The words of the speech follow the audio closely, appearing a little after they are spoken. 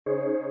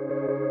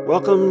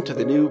Welcome to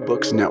the New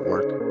Books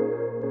Network.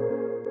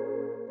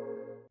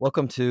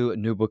 Welcome to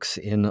New Books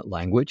in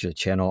Language, a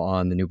channel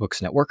on the New Books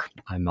Network.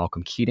 I'm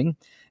Malcolm Keating,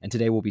 and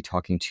today we'll be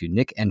talking to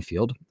Nick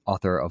Enfield,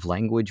 author of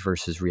Language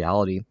versus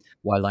Reality: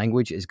 Why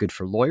Language is Good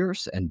for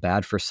Lawyers and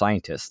Bad for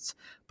Scientists,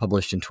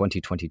 published in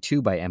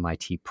 2022 by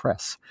MIT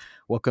Press.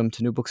 Welcome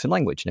to New Books in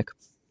Language, Nick.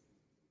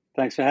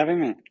 Thanks for having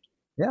me.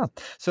 Yeah.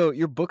 So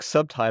your book's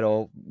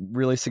subtitle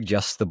really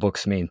suggests the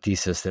book's main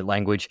thesis that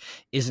language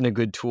isn't a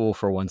good tool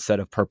for one set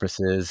of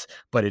purposes,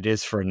 but it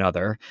is for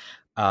another.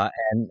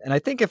 And I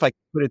think if I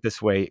put it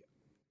this way,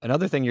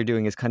 another thing you're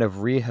doing is kind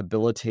of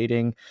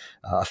rehabilitating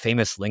a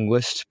famous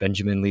linguist,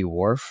 Benjamin Lee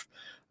Whorf.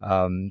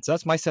 So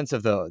that's my sense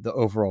of the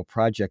overall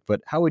project.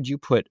 But how would you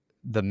put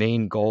the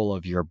main goal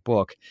of your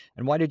book,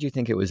 and why did you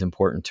think it was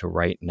important to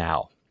write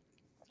now?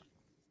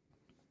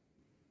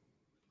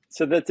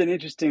 So that's an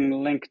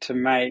interesting link to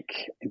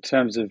make in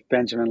terms of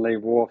Benjamin Lee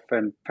Whorf,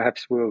 and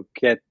perhaps we'll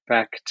get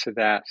back to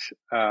that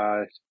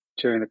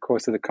during the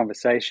course of the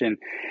conversation.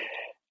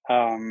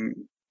 To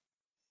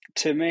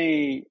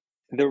me,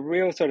 the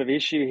real sort of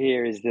issue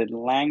here is that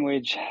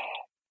language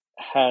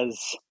has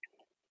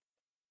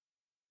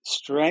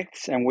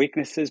strengths and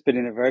weaknesses, but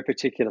in a very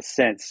particular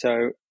sense.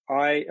 So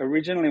I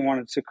originally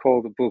wanted to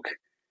call the book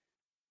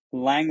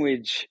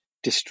Language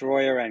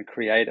Destroyer and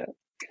Creator.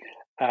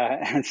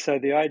 And so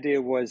the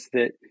idea was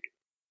that,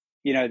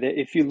 that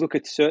if you look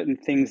at certain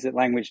things that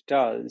language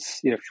does,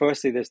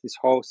 firstly, there's this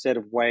whole set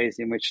of ways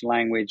in which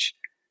language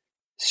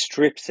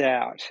strips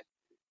out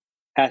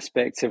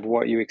aspects of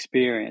what you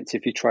experience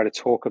if you try to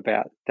talk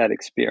about that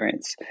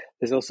experience.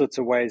 There's all sorts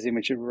of ways in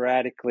which it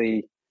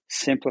radically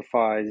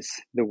simplifies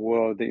the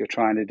world that you're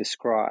trying to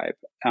describe.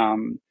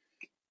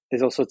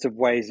 There's all sorts of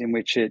ways in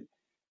which it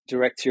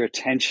directs your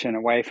attention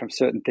away from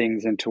certain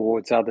things and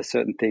towards other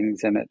certain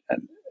things, and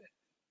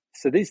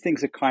so these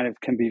things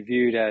can be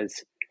viewed as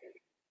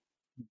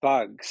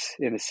bugs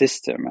in a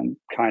system and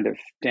kind of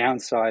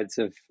downsides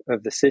of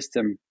the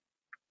system.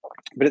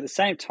 But at the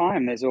same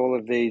time, there's all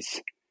of these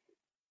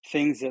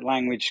things that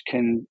language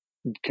can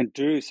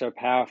do so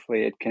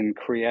powerfully. It can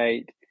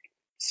create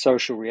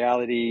social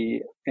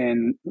reality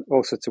in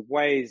all sorts of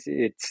ways.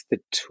 It's the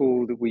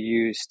tool that we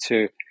use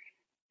to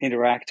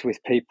interact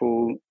with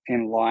people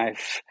in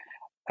life,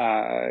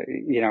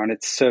 and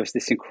it serves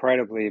this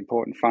incredibly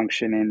important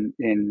function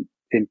in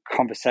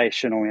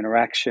conversational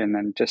interaction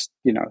and just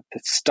the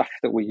stuff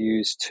that we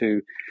use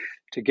to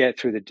get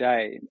through the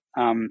day.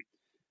 And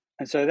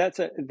so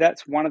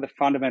that's one of the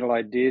fundamental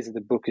ideas of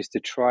the book, is to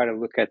try to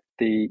look at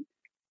the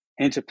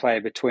interplay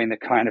between the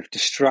kind of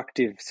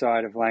destructive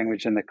side of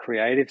language and the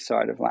creative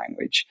side of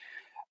language.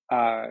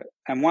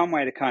 And one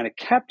way to kind of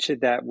capture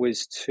that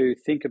was to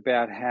think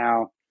about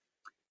how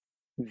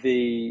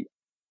the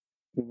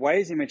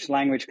ways in which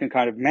language can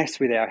kind of mess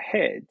with our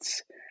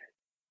heads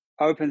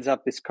opens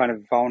up this kind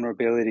of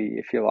vulnerability,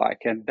 if you like.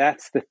 And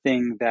that's the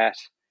thing that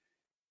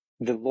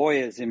the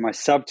lawyers in my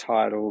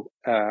subtitle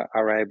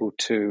are able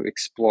to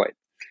exploit.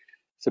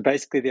 So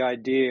basically the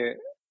idea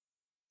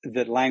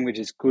that language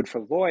is good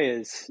for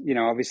lawyers,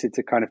 obviously it's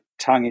a kind of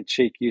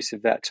tongue-in-cheek use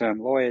of that term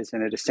lawyers,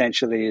 and it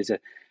essentially is a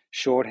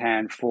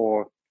shorthand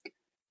for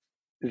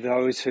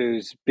those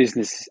whose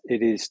business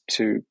it is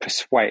to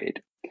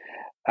persuade,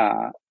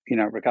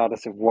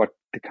 regardless of what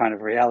the kind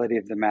of reality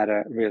of the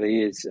matter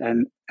really is.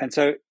 And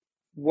so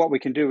what we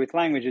can do with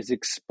language is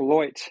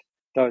exploit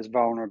those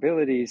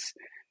vulnerabilities,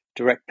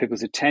 direct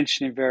people's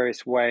attention in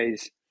various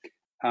ways,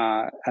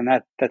 and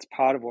that's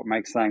part of what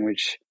makes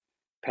language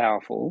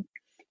powerful.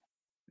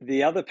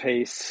 The other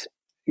piece,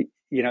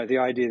 the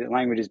idea that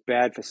language is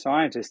bad for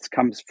scientists,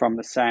 comes from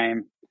the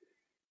same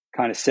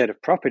kind of set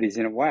of properties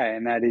in a way,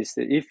 and that is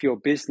that if your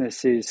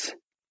business is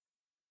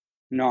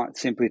not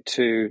simply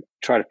to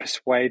try to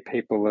persuade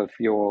people of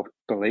your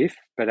belief,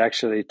 but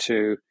actually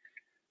to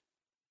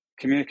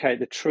communicate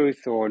the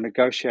truth or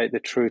negotiate the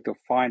truth or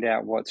find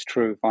out what's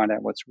true, find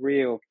out what's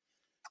real,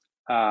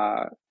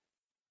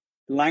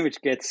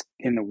 language gets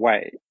in the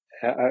way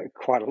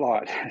quite a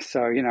lot.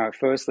 So,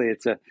 firstly,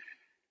 it's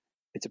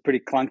a pretty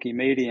clunky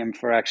medium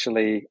for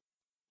actually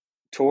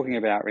talking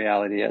about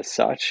reality as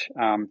such,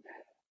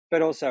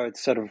 but also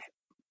it's sort of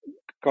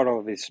got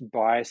all these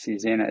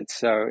biases in it.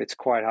 So it's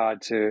quite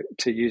hard to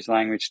use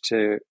language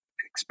to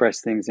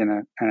express things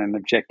in an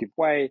objective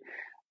way,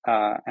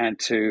 and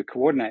to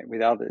coordinate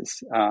with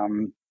others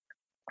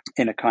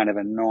in a kind of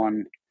a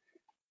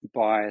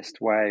non-biased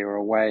way, or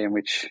a way in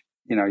which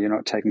you're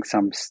not taking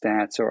some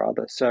stance or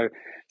other. So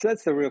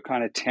that's the real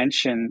kind of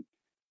tension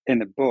in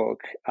the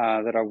book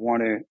that I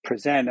want to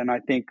present. And I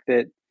think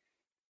that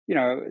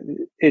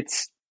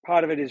it's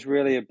part of it is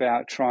really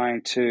about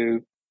trying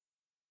to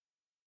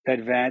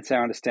advance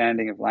our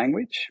understanding of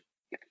language.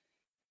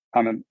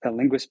 I'm a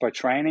linguist by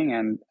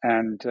training,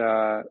 and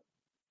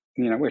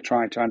we're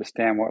trying to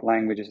understand what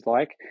language is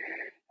like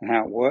and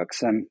how it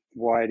works and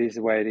why it is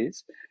the way it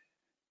is.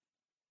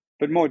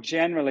 But more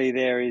generally,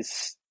 there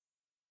is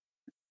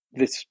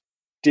this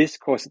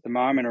discourse at the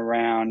moment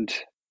around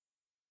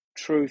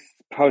truth,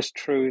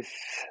 post-truth,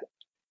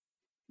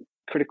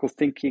 critical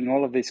thinking,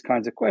 all of these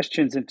kinds of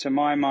questions. And to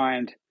my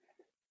mind,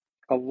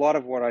 a lot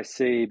of what I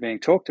see being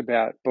talked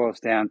about boils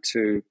down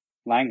to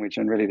language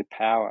and really the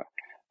power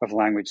of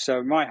language.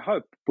 So my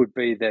hope would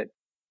be that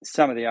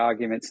some of the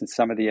arguments and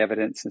some of the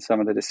evidence and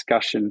some of the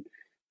discussion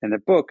in the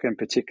book, and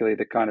particularly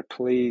the kind of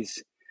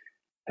pleas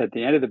at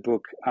the end of the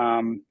book,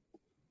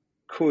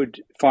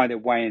 could find their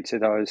way into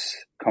those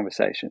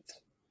conversations.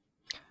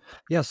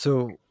 Yeah.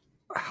 So,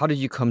 how did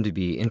you come to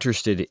be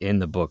interested in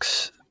the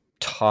book's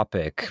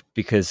topic?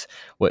 Because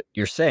what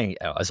you're saying,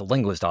 as a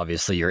linguist,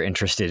 obviously you're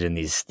interested in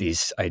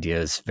these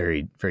ideas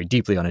very, very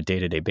deeply on a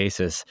day-to-day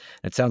basis.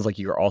 It sounds like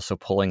you're also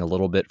pulling a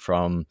little bit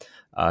from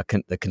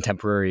the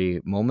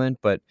contemporary moment.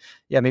 But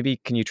yeah, maybe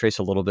can you trace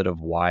a little bit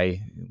of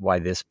why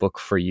this book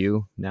for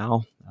you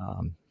now?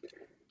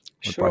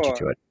 What brought you Sure.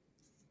 to it?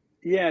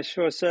 Yeah,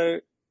 sure.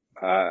 So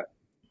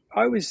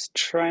I was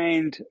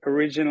trained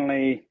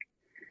originally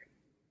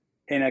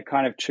in a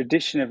kind of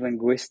tradition of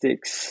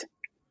linguistics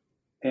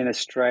in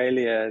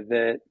Australia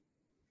that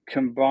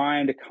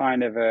combined a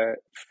kind of a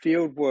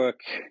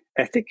fieldwork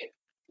ethic.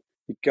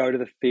 You go to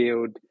the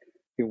field,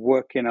 you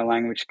work in a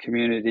language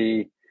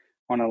community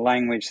on a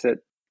language that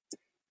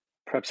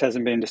perhaps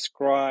hasn't been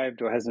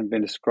described or hasn't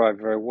been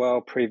described very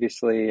well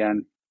previously,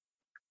 and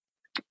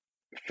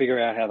figure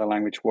out how the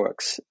language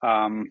works.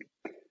 And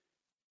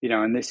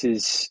this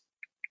is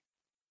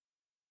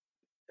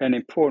an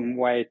important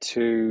way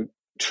to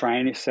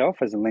train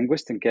yourself as a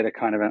linguist and get a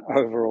kind of an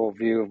overall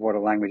view of what a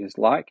language is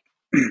like.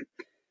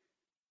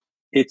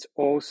 It's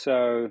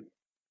also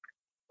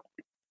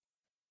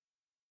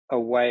a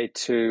way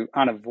to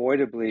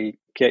unavoidably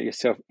get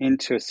yourself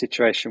into a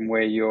situation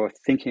where you're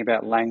thinking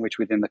about language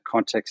within the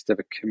context of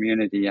a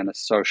community and a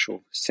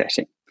social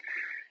setting.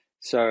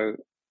 So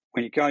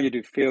when you go and you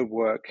do field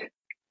work,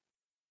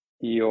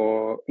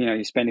 you're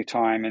spending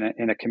time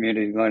in a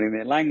community learning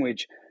their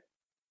language.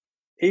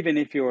 Even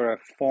if you're a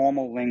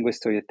formal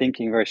linguist or you're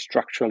thinking very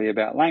structurally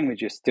about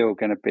language, you're still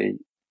going to be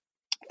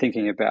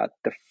thinking about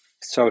the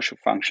social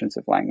functions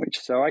of language.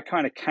 So I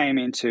kind of came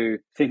into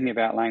thinking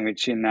about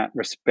language in that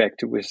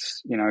respect. It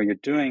was, you're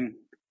doing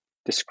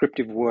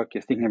descriptive work,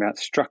 you're thinking about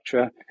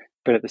structure,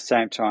 but at the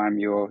same time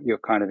you're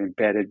kind of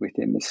embedded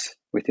within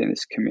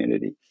this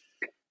community.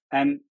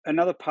 And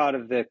another part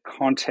of the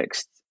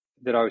context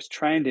that I was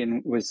trained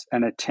in was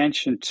an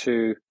attention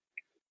to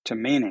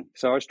meaning.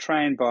 So I was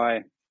trained by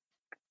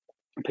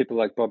people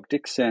like Bob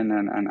Dixon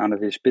and Anna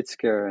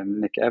Wierzbicka and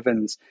Nick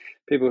Evans,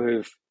 people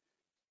who've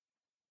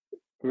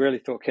really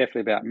thought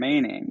carefully about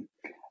meaning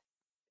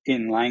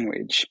in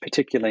language,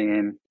 particularly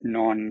in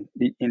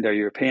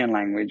non-Indo-European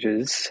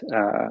languages,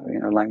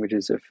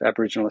 languages of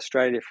Aboriginal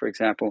Australia, for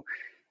example.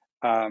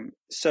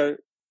 So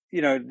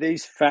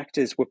these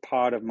factors were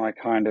part of my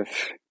kind of,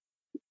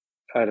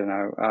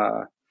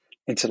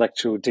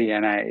 intellectual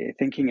DNA,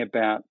 thinking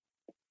about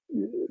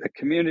the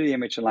community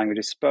in which a language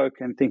is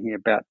spoken, thinking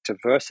about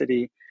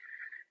diversity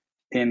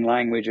in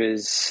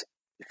languages,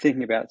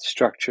 thinking about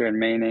structure and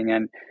meaning.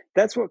 And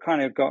that's what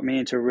kind of got me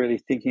into really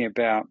thinking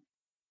about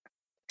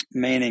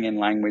meaning in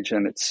language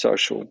and its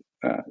social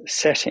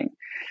setting.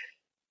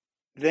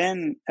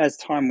 Then, as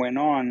time went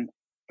on,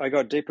 I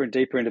got deeper and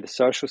deeper into the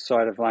social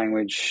side of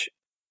language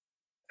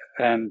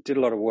and did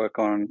a lot of work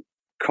on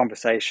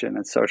conversation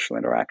and social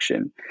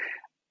interaction,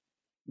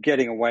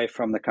 getting away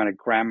from the kind of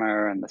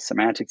grammar and the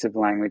semantics of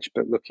language,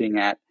 but looking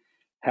at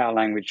how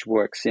language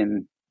works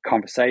in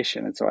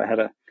conversation. And so I had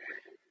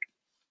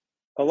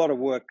a lot of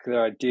work that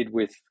I did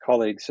with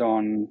colleagues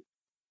on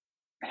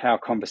how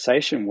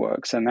conversation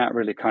works, and that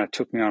really kind of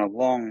took me on a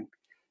long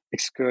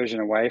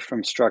excursion away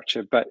from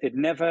structure, but it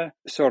never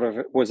sort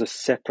of was a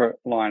separate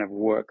line of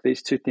work.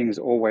 These two things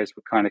always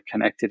were kind of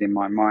connected in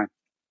my mind.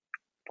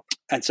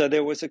 And so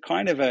there was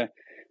I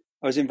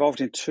was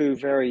involved in two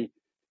very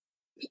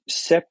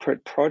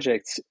separate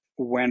projects.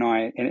 When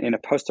in a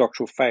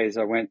postdoctoral phase,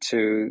 I went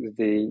to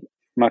the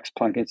Max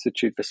Planck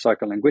Institute for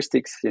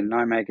Psycholinguistics in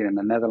Nijmegen in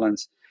the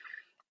Netherlands,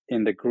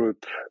 in the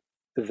group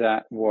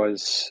that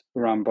was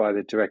run by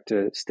the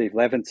director Steve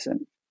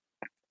Levinson.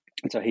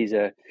 And so he's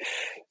this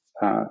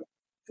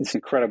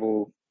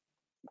incredible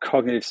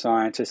cognitive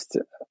scientist,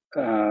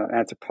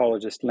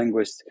 anthropologist,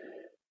 linguist,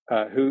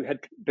 who had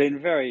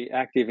been very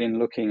active in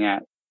looking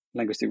at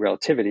linguistic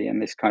relativity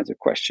and these kinds of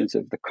questions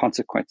of the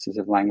consequences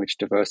of language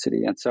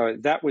diversity. And so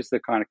that was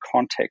the kind of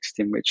context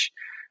in which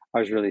I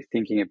was really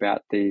thinking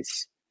about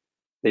these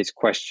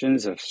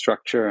questions of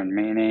structure and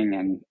meaning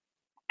and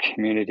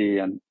community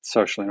and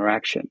social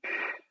interaction.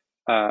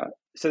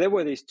 So there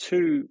were these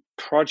two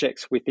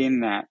projects within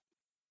that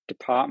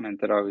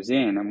department that I was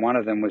in, and one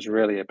of them was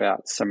really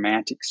about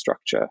semantic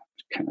structure,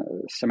 kind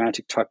of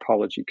semantic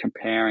typology,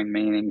 comparing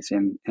meanings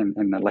in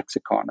the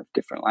lexicon of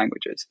different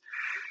languages.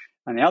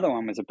 And the other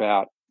one was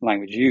about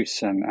language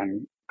use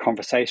and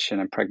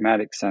conversation and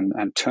pragmatics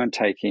and turn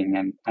taking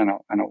and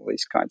all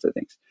these kinds of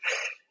things.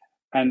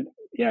 And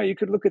you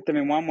could look at them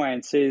in one way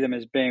and see them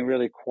as being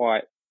really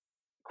quite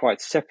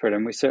separate,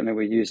 and we certainly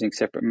were using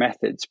separate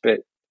methods,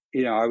 but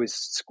I was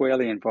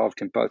squarely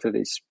involved in both of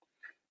these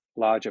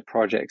larger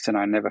projects, and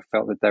I never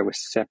felt that they were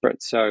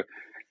separate. So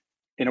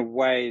in a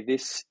way,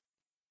 this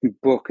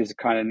book is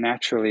kind of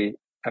naturally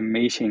a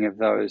meeting of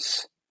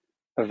those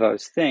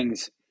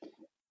things.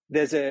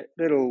 There's a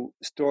little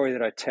story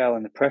that I tell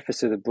in the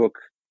preface of the book,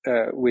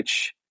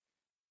 which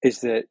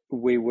is that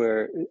we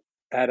were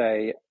at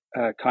a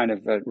kind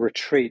of a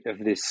retreat of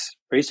this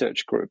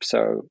research group.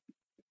 So,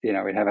 we'd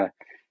have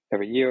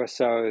every year or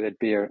so, there'd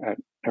be a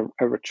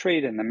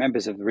retreat, and the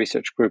members of the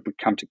research group would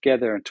come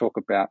together and talk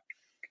about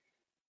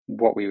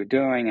what we were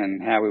doing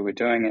and how we were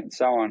doing it and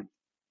so on.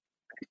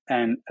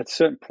 And at a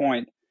certain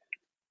point,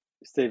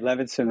 Steve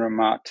Levinson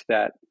remarked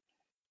that,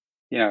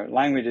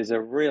 languages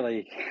are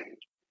really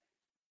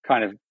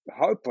kind of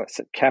hopeless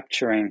at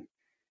capturing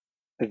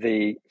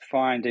the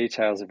fine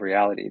details of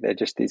reality. They're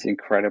just these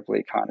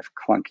incredibly kind of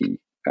clunky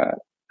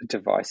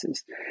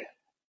devices.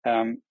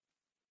 And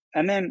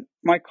then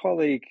my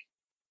colleague,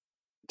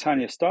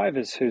 Tanya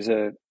Stivers, who's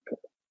a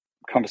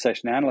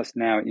conversation analyst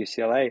now at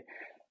UCLA,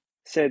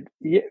 said,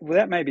 yeah, well,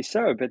 that may be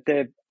so, but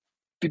they're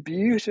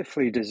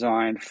beautifully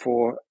designed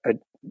for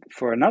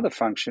another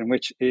function,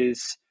 which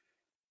is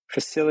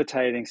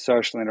facilitating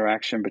social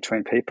interaction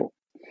between people.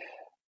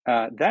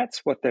 That's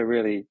what they're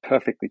really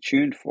perfectly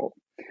tuned for.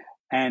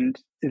 And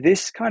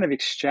this kind of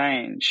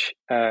exchange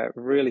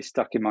really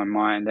stuck in my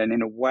mind. And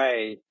in a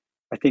way,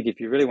 I think if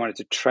you really wanted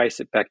to trace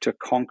it back to a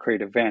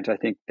concrete event, I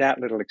think that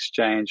little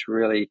exchange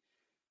really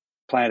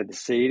planted the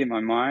seed in my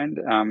mind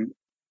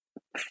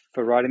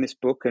for writing this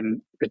book.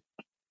 And it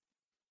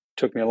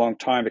took me a long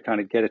time to kind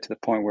of get it to the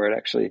point where it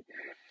actually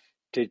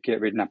did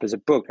get written up as a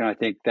book. And I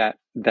think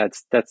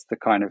that's the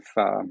kind of,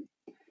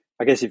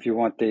 I guess if you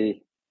want the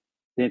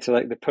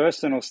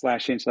personal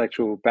 /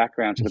 intellectual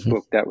background to the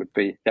book, that would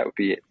be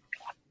it.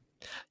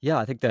 Yeah,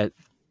 I think that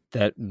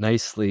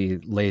nicely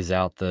lays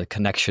out the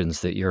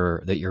connections that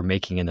you're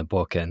making in the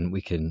book, and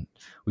we can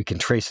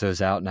trace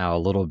those out now a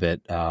little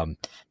bit,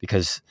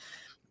 because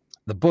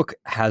the book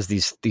has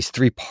these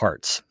three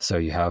parts. So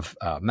you have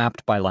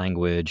mapped by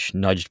language,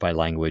 nudged by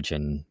language,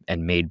 and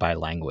made by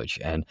language.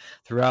 And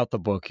throughout the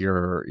book,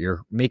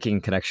 you're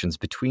making connections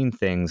between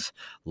things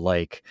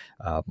like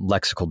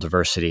lexical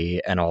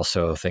diversity, and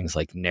also things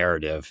like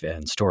narrative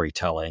and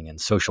storytelling and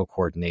social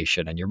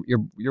coordination. And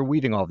you're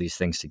weaving all these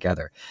things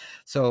together.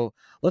 So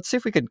let's see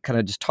if we could kind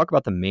of just talk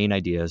about the main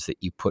ideas that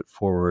you put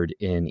forward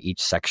in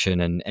each section,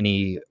 and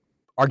any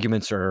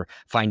arguments or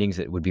findings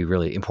that would be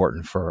really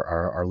important for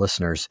our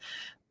listeners.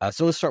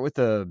 So let's start with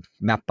the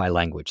map by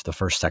language, the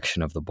first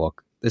section of the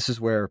book. This is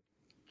where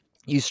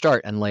you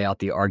start and lay out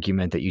the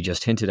argument that you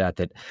just hinted at,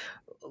 that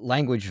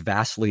language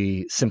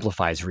vastly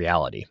simplifies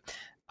reality,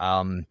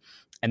 and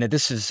that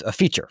this is a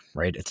feature,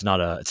 right? It's not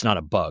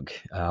a bug.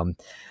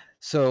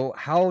 So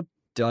how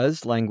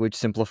does language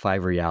simplify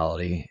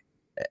reality?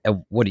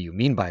 What do you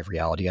mean by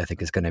reality? I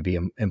think is going to be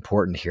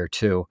important here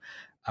too.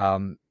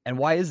 And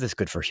why is this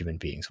good for human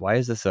beings? Why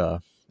is this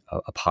a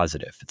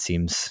positive? It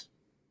seems,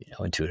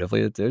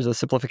 intuitively that there's a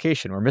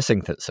simplification. We're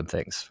missing some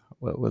things.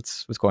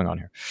 What's going on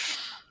here?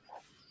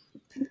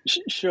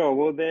 Sure.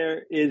 Well,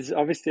 there is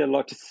obviously a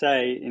lot to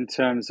say in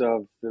terms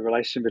of the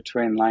relation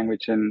between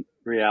language and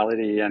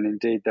reality, and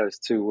indeed those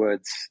two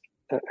words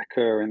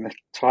occur in the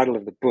title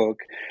of the book.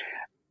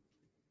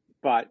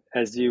 But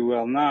as you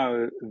well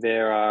know,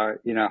 there are,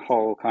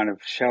 whole kind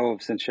of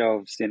shelves and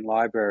shelves in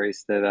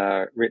libraries that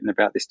are written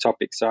about this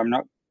topic. So I'm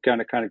not going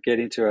to kind of get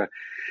into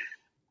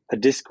a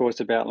discourse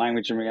about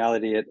language and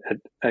reality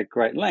at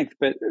great length.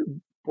 But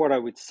what I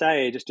would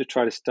say, just to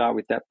try to start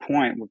with that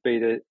point, would be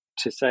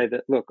to say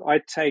that, look, I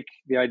take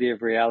the idea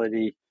of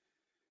reality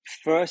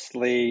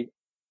firstly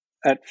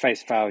at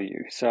face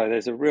value. So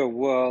there's a real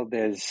world,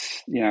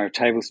 there's,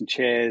 tables and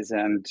chairs,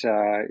 and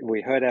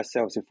we hurt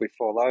ourselves if we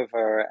fall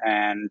over,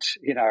 and,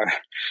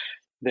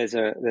 there's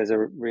a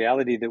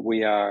reality that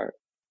we are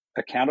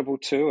accountable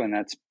to, and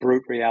that's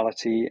brute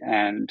reality,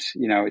 and,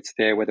 it's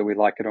there whether we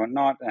like it or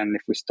not, and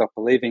if we stop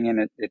believing in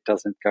it, it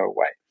doesn't go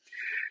away.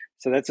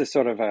 So that's a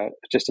sort of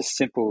just a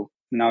simple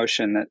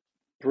notion that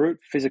brute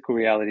physical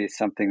reality is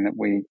something that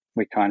we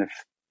kind of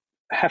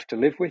have to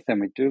live with,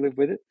 and we do live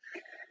with it.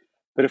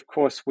 But of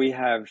course, we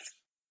have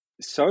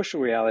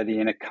social reality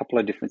in a couple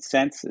of different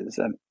senses.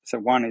 And so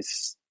one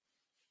is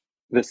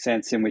the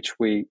sense in which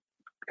we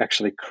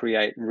actually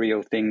create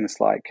real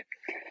things like,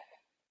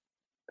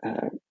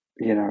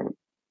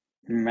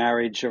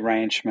 marriage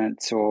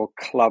arrangements or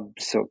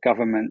clubs or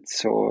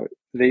governments or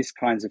these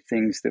kinds of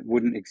things that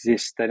wouldn't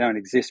exist. They don't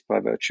exist by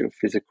virtue of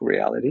physical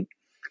reality.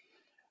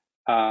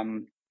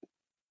 And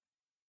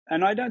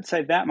I don't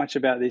say that much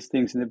about these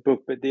things in the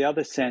book, but the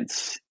other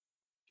sense,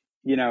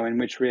 in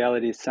which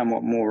reality is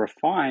somewhat more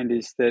refined,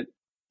 is that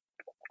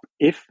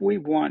if we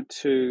want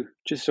to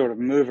just sort of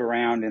move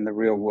around in the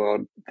real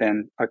world,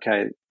 then,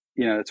 okay,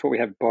 that's what we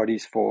have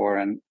bodies for,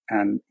 and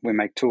we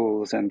make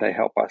tools and they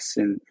help us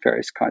in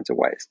various kinds of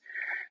ways.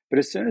 But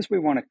as soon as we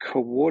want to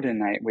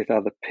coordinate with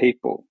other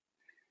people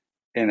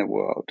in the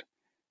world,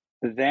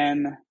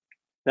 then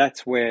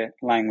that's where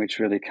language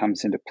really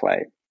comes into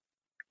play.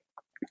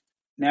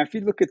 Now, if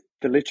you look at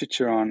the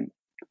literature on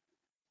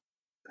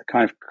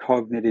kind of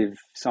cognitive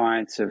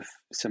science of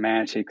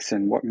semantics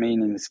and what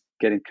meanings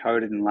get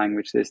encoded in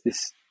language, there's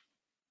this,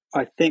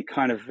 I think,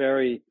 kind of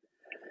very,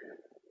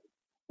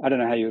 I don't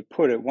know how you would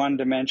put it,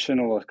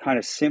 one-dimensional or kind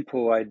of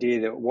simple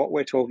idea that what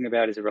we're talking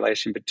about is a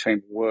relation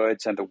between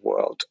words and the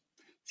world.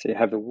 So you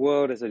have the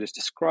world as I just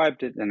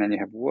described it, and then you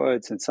have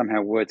words, and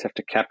somehow words have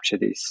to capture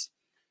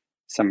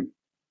some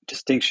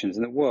distinctions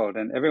in the world.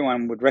 And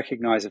everyone would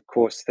recognize, of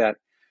course, that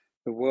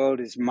the world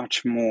is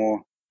much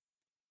more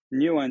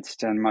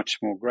nuanced and much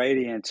more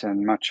gradient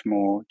and much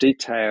more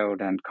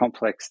detailed and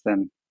complex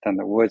than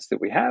the words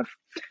that we have.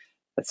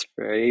 That's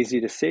very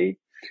easy to see.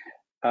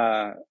 We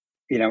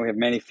have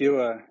many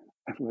fewer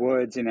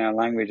words in our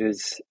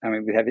languages. I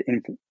mean, we have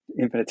an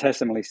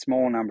infinitesimally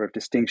small number of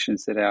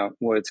distinctions that our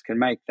words can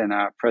make than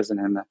are present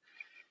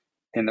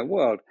in the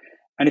world.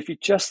 And if you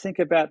just think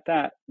about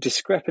that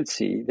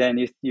discrepancy, then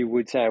you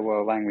would say,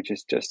 well, language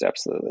is just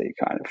absolutely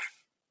kind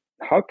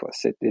of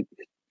hopeless. It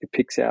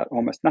picks out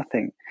almost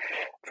nothing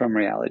from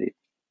reality.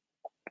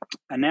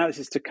 And now this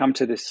is to come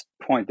to this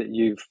point that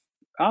you've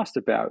asked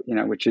about,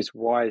 which is,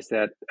 why is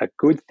that a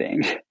good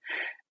thing?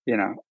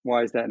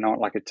 Why is that not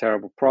like a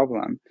terrible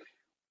problem?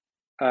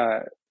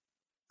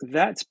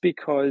 That's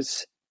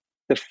because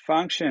the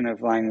function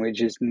of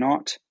language is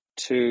not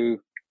to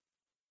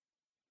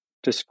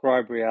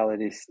describe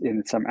reality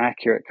in some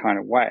accurate kind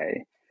of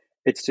way.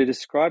 It's to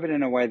describe it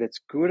in a way that's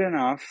good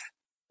enough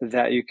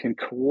that you can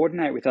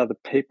coordinate with other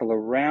people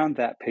around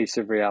that piece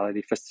of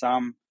reality for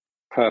some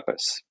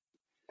purpose.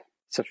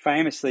 So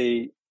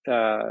famously,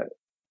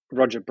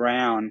 Roger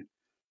Brown,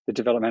 the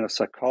developmental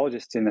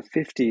psychologist in the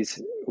 50s,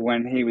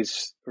 when he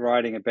was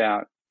writing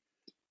about,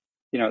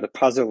 the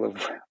puzzle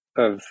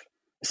of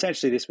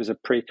essentially, this was a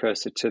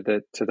precursor to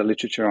the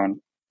literature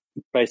on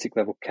basic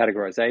level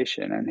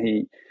categorization. And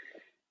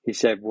he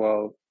said,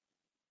 well,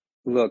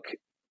 look,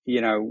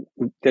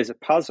 there's a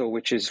puzzle,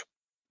 which is,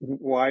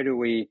 why do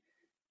we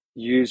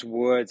use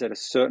words at a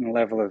certain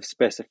level of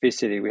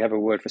specificity? We have a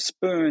word for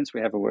spoons,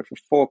 we have a word for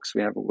forks,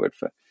 we have a word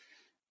for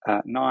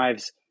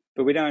knives,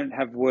 but we don't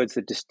have words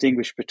that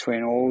distinguish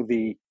between all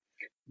the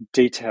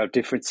detailed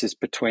differences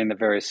between the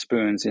various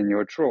spoons in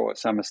your drawer.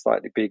 Some are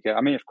slightly bigger.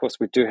 I mean, of course,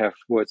 we do have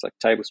words like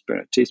tablespoon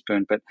or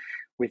teaspoon, but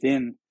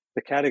within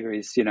the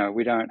categories,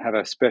 we don't have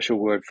a special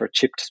word for a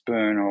chipped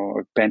spoon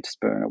or a bent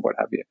spoon or what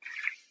have you.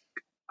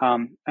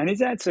 And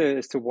his answer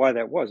as to why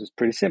that was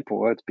pretty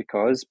simple. It's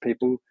because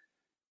people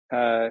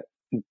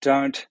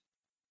don't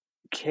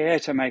care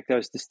to make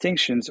those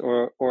distinctions,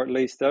 or at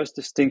least those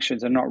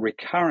distinctions are not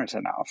recurrent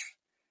enough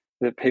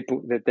that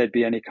there'd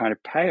be any kind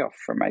of payoff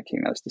from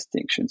making those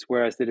distinctions.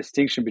 Whereas the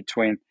distinction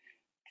between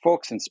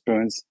forks and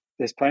spoons,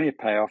 there's plenty of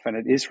payoff and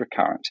it is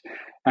recurrent.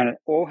 And it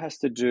all has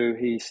to do,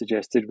 he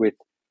suggested, with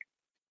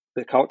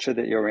the culture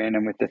that you're in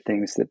and with the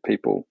things that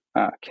people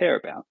care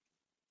about.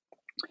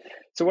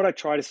 So what I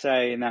try to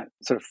say in that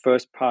sort of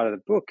first part of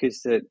the book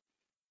is that,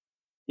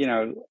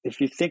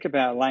 if you think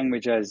about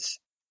language as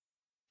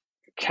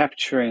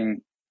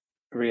capturing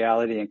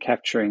reality and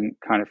capturing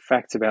kind of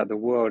facts about the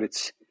world,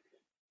 it's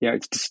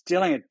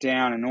distilling it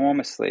down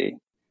enormously.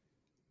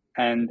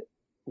 And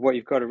what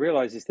you've got to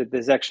realize is that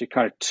there's actually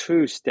kind of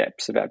two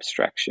steps of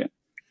abstraction.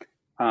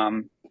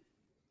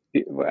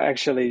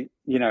 Actually,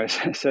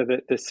 so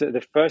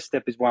the first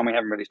step is one we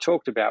haven't really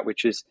talked about,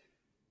 which is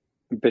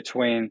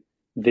between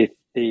the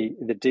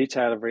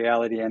detail of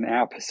reality and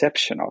our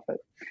perception of it.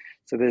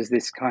 So there's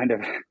this kind of,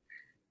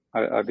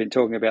 I've been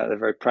talking about the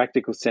very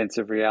practical sense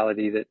of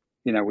reality that,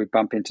 we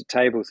bump into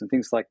tables and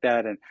things like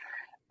that. And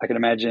I can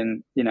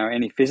imagine,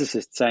 any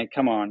physicist saying,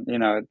 come on,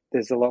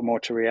 there's a lot more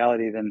to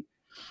reality than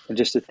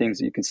just the things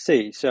that you can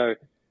see. So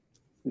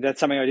that's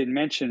something I didn't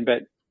mention,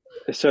 but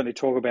I certainly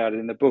talk about it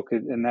in the book.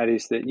 And that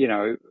is that,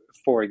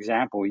 for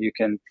example, you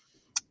can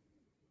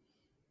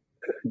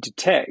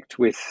detect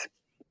with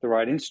the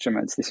right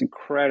instruments this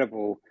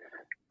incredible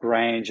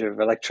range of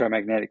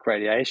electromagnetic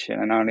radiation,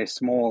 and only a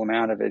small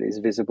amount of it is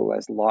visible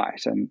as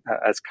light and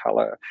as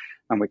color.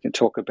 And we can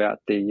talk about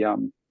the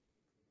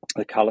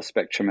color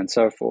spectrum and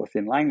so forth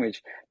in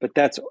language, but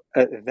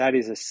that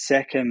is a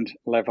second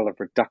level of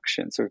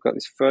reduction. So we've got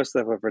this first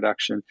level of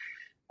reduction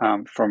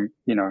from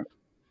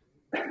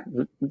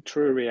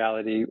true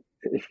reality,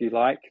 if you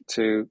like,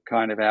 to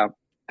kind of our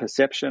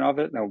perception of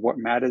it and what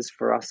matters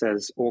for us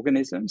as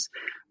organisms.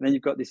 And then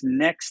you've got this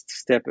next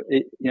step,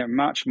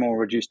 much more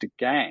reduced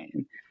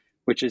again,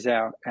 which is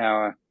our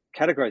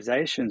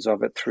categorizations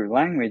of it through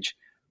language,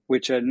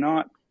 which are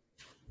not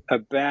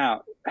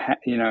about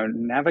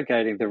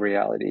navigating the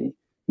reality,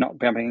 not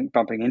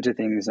bumping into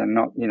things, and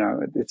not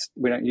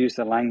we don't use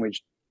the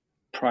language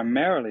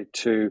primarily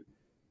to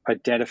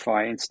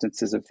identify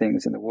instances of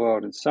things in the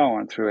world and so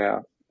on through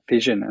our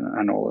vision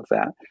and all of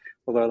that,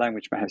 although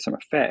language may have some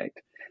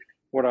effect.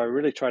 What I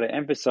really try to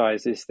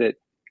emphasize is that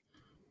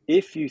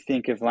if you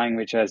think of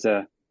language as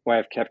a way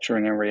of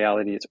capturing a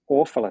reality, it's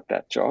awful at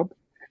that job.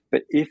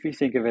 But if you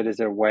think of it as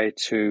a way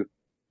to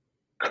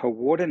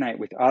coordinate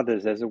with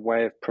others, as a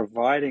way of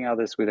providing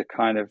others with a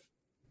kind of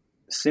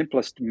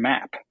simplest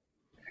map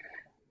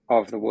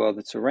of the world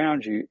that's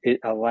around you, it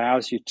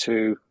allows you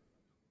to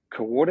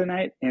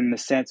coordinate in the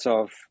sense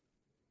of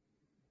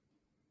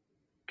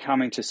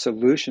coming to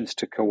solutions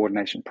to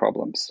coordination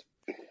problems.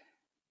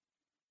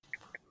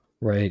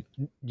 Right.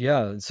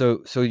 Yeah.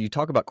 So you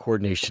talk about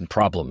coordination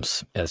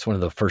problems as one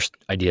of the first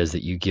ideas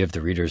that you give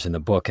the readers in the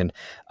book, and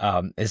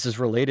this is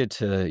related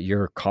to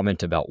your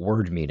comment about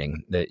word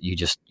meaning that you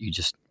just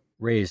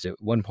raised.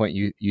 At one point,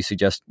 you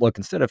suggest, look,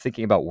 instead of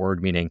thinking about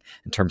word meaning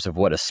in terms of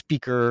what a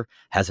speaker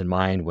has in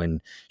mind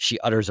when she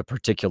utters a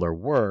particular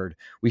word,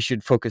 we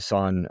should focus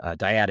on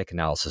dyadic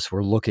analysis.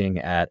 We're looking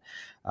at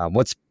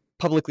what's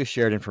publicly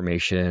shared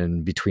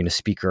information between a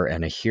speaker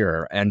and a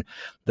hearer. And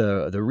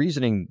the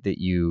reasoning that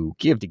you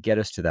give to get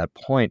us to that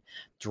point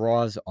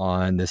draws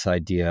on this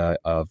idea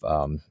of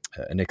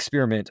an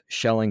experiment,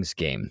 Schelling's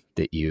game,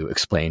 that you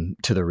explain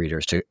to the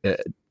readers to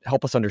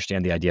help us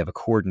understand the idea of a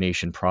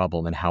coordination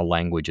problem and how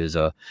language is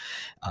a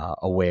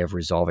way of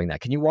resolving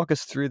that. Can you walk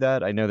us through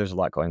that? I know there's a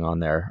lot going on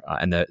there,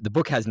 and the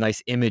book has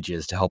nice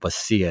images to help us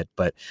see it,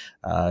 but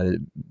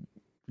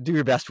do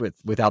your best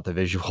without the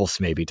visuals,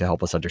 maybe, to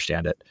help us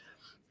understand it.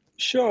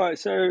 Sure.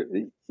 So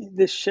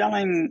the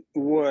Schelling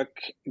work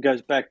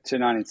goes back to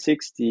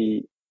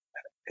 1960.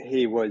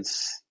 He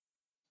was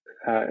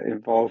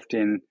involved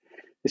in,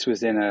 this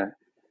was in a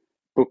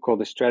book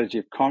called The Strategy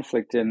of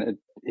Conflict, and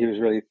he was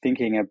really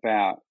thinking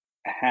about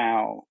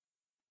how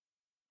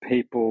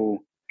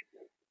people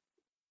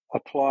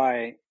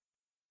apply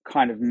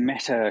kind of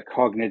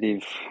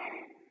meta-cognitive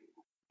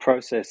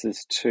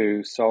processes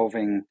to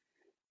solving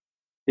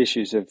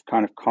issues of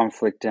kind of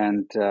conflict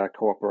and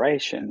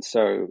cooperation.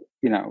 So,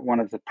 one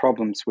of the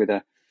problems with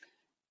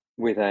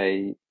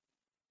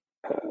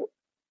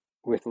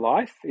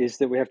life is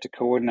that we have to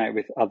coordinate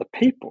with other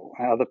people.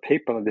 Other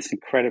people are this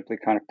incredibly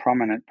kind of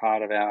prominent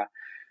part of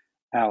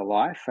our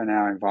life and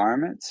our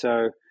environment.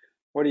 So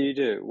what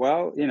do?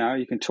 Well,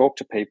 you can talk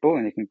to people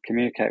and you can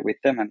communicate with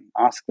them and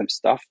ask them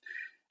stuff,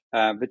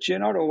 but you're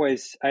not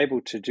always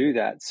able to do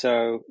that.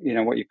 So,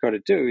 what you've got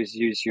to do is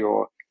use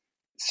your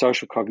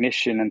social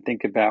cognition and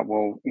think about,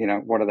 well,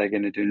 what are they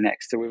going to do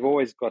next? So we've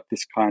always got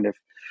this kind of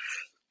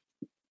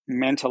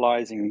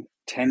mentalizing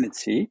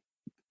tendency,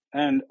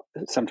 and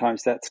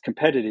sometimes that's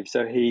competitive.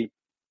 So he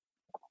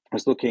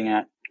was looking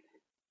at,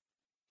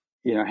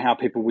 how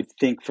people would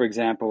think, for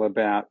example,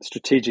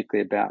 strategically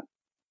about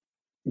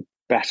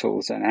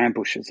battles and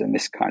ambushes and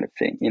this kind of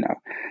thing.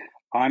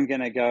 I'm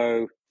going to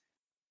go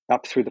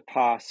up through the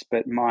pass,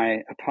 but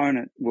my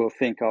opponent will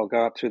think I'll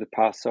go up through the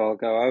pass, so I'll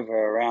go over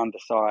around the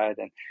side,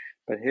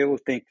 but he will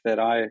think that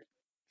I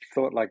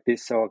thought like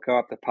this, so I'll go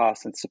up the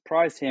pass and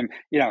surprise him.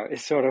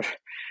 It's sort of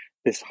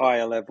this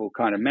higher level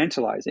kind of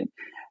mentalizing.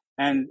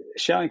 And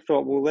Schelling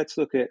thought, well, let's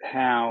look at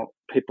how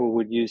people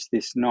would use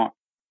this not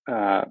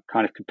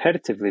kind of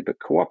competitively, but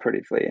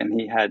cooperatively. And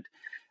he had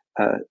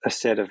a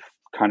set of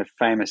kind of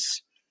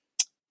famous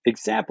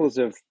examples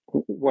of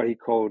what he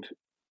called,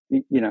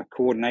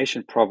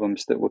 coordination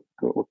problems that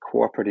were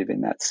cooperative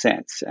in that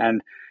sense.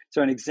 And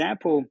so an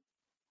example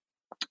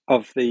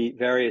of the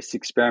various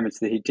experiments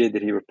that he did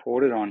that he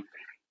reported on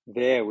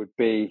there would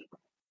be,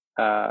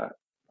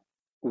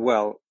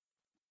 well,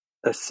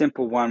 a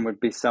simple one would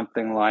be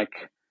something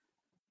like,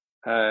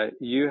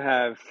 you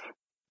have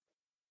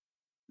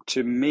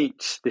to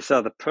meet this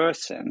other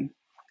person.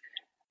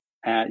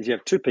 You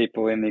have two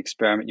people in the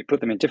experiment. You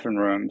put them in different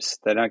rooms.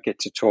 They don't get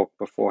to talk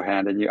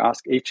beforehand, and you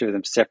ask each of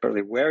them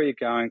separately, where are you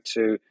going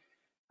to?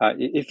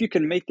 If you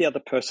can meet the other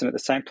person at the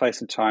same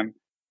place and time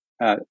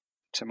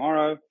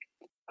tomorrow,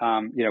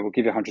 we'll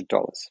give you $100.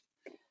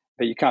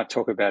 But you can't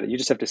talk about it. You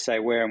just have to say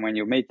where and when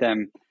you'll meet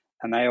them,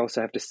 and they also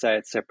have to say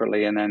it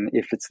separately. And then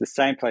if it's the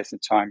same place and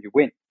time, you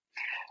win.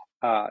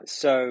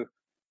 So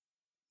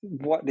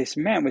what this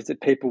meant was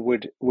that people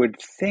would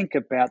think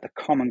about the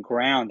common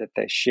ground that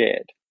they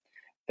shared.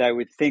 They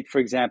would think, for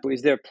example,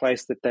 is there a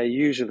place that they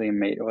usually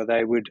meet? Or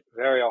they would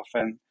very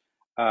often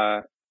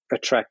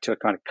attract to a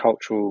kind of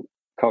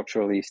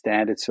culturally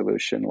standard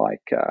solution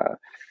like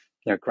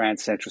Grand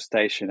Central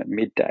Station at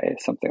midday or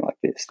something like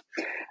this.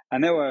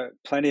 And there were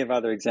plenty of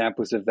other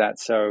examples of that.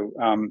 So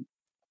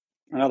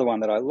another one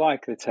that I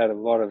like that's had a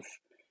lot of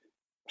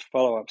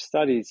follow-up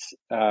studies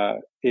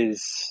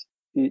is,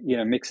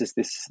 mixes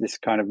this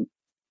kind of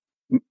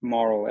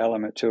moral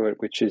element to it,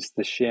 which is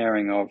the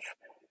sharing of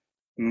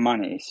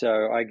money.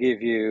 So I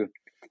give you,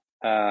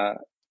 $100,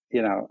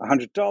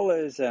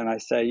 and I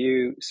say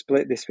you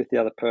split this with the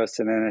other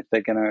person, and if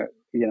they're going to,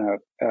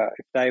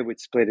 if they would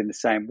split in the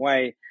same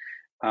way,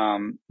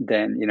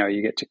 then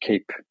you get to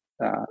keep.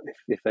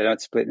 If they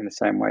don't split in the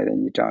same way,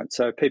 then you don't.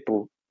 So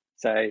people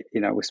say,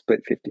 we'll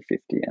split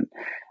 50-50,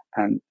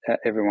 and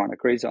everyone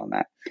agrees on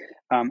that.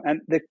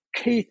 And the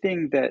key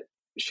thing that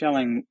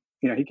Schelling,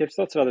 he gives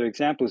lots of other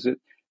examples.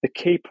 The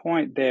key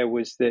point there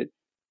was that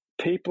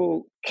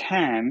people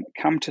can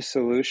come to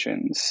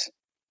solutions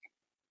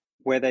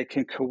where they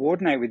can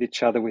coordinate with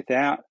each other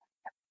without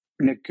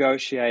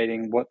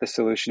negotiating what the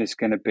solution is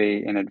going to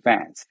be in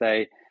advance.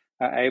 They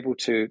are able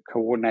to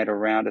coordinate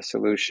around a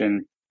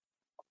solution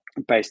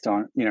based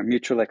on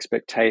mutual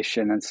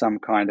expectation and some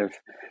kind of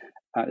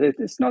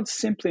it's not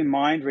simply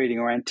mind reading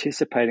or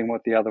anticipating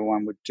what the other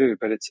one would do,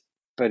 but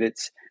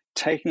it's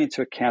taking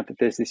into account that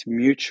there's this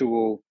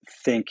mutual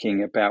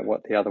thinking about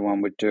what the other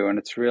one would do, and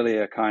it's really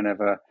a kind of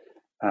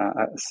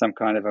some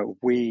kind of a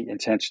we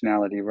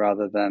intentionality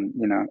rather than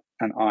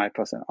an I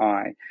plus an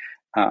I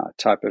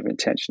type of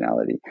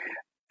intentionality.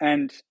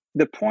 And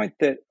the point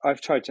that I've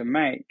tried to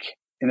make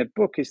in the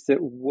book is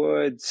that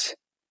words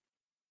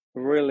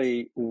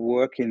really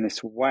work in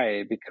this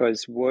way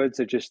because words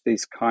are just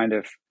these kind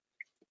of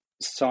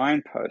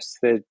signposts.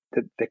 They're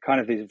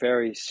kind of these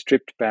very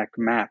stripped back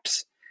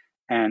maps,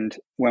 and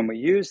when we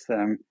use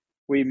them,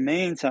 we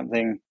mean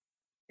something,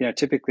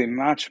 typically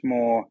much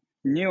more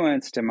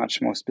nuanced and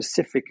much more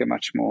specific and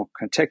much more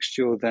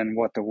contextual than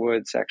what the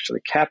words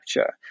actually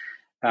capture.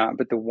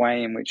 But the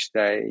way in which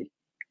they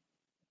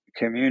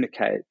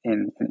communicate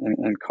in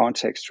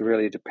context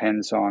really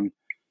depends on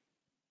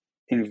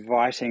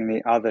inviting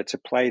the other to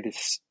play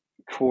this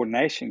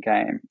coordination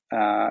game,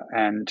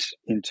 and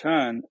in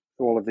turn,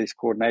 all of these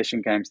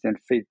coordination games then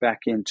feed back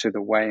into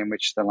the way in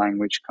which the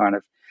language kind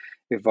of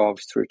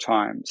evolves through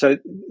time. So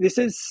this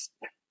is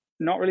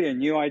not really a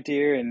new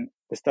idea in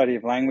the study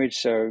of language.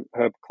 So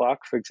Herb Clark,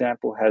 for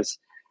example, has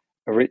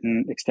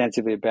written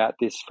extensively about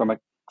this from a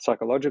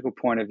psychological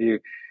point of view.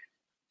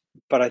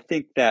 But I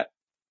think that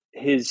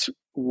his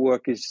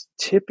work is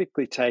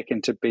typically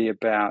taken to be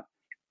about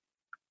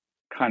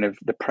kind of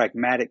the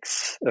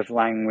pragmatics of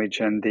language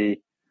and the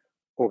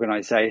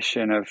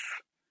organization of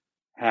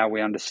how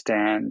we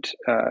understand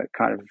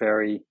kind of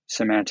very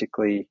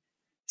semantically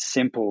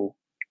simple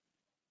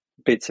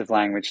bits of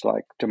language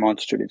like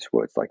demonstratives,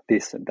 words like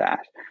this and that.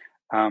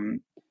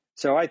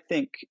 So I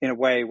think, in a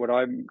way, what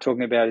I'm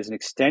talking about is an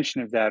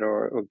extension of that,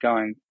 or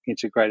going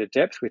into greater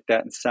depth with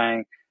that and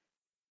saying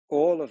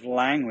all of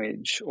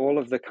language, all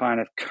of the kind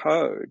of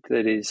code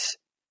that is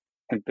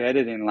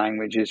embedded in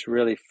language is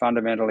really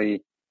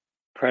fundamentally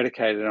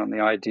predicated on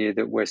the idea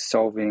that we're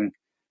solving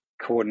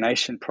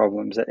coordination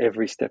problems at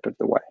every step of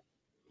the way.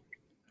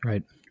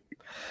 Right.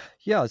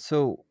 Yeah.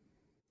 So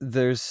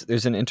there's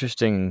an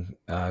interesting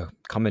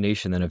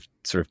combination then of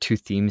sort of two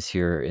themes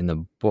here in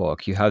the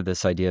book. You have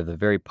this idea of the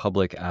very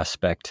public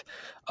aspect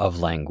of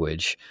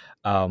language,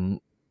 and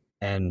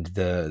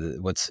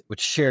what's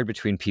shared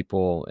between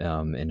people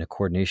in a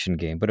coordination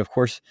game. But of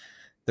course,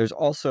 there's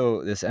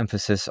also this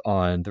emphasis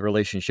on the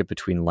relationship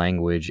between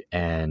language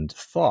and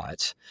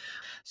thought.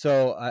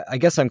 So I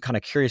guess I'm kind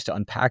of curious to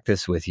unpack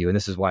this with you, and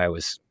this is why I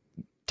was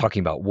talking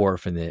about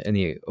Worf in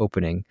the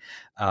opening.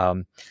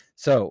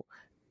 So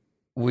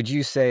would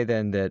you say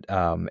then that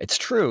it's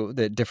true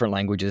that different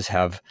languages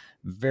have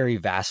very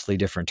vastly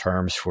different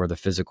terms for the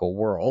physical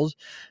world?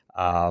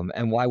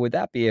 And why would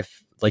that be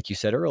if, like you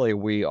said earlier,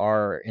 we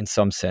are in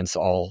some sense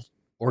all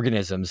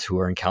organisms who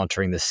are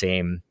encountering the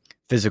same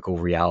physical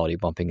reality,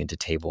 bumping into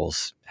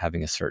tables,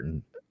 having a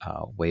certain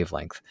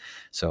wavelength?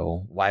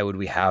 So why would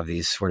we have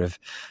these sort of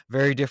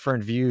very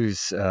different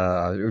views,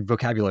 or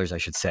vocabularies, I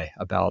should say,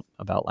 about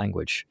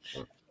language?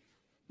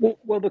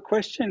 Well, the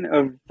question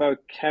of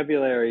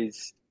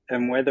vocabularies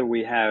and whether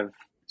we have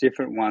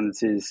different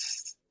ones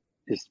is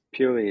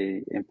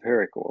purely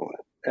empirical,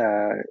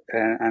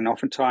 and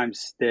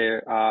oftentimes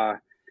there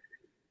are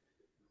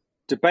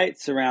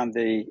debates around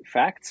the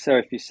facts. So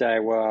if you say,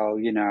 well,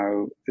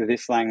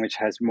 this language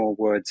has more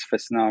words for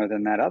snow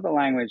than that other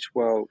language,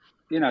 well,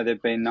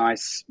 there've been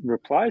nice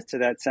replies to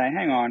that saying,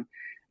 hang on,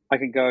 I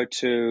can go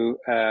to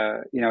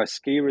a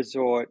ski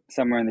resort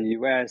somewhere in the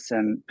US,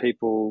 and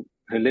people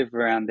who live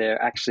around there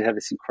actually have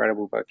this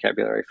incredible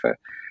vocabulary for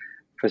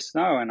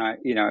snow, and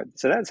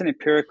so that's an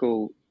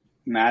empirical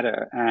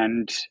matter,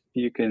 and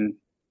you can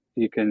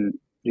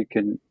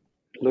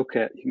look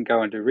at, you can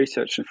go and do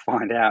research and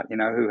find out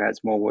who has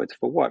more words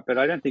for what. But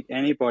I don't think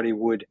anybody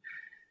would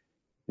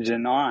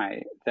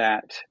deny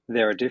that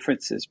there are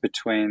differences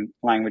between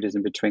languages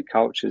and between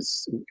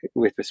cultures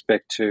with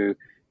respect to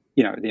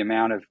the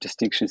amount of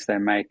distinctions they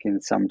make in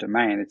some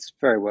domain. It's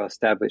very well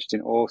established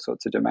in all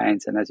sorts of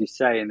domains. And as you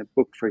say in the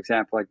book, for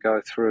example, I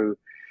go through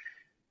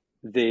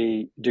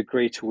the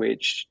degree to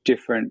which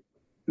different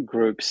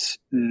groups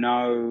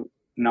know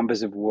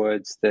numbers of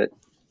words that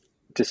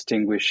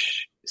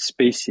distinguish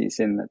species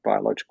in the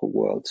biological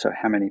world. So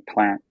how many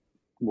plant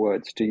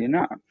words do you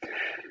know?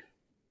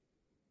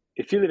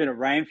 If you live in a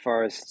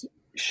rainforest,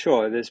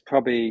 sure, there's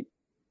probably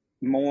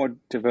more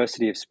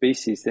diversity of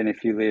species than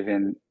if you live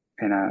in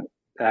an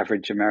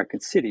average American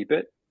city.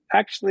 But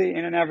actually,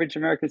 in an average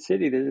American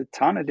city, there's a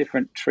ton of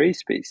different tree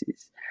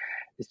species.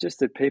 It's just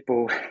that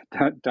people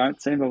don't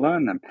seem to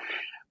learn them.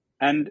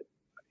 And,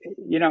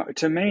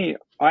 to me,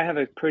 I have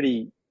a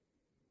pretty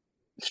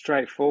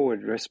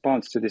straightforward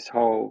response to this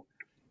whole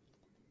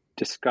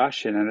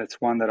discussion, and it's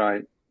one that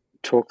I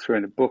talk through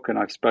in the book and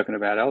I've spoken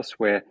about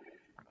elsewhere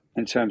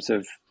in terms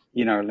of,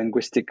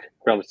 linguistic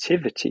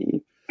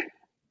relativity.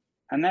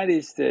 And that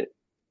is that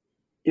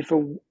if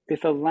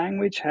a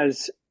language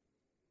has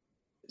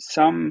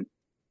some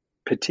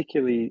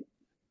particularly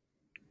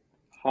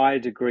high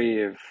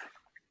degree of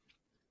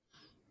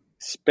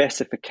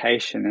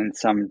specification in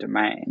some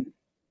domain,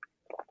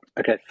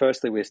 okay,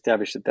 firstly, we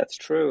establish that that's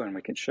true and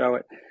we can show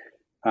it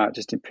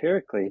just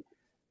empirically.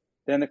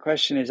 Then the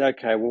question is,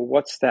 okay, well,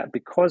 what's that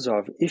because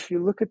of? If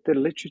you look at the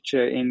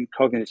literature in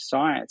cognitive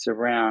science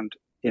around,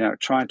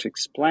 trying to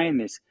explain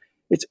this,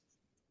 it's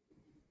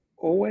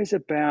always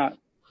about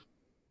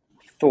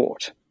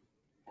thought.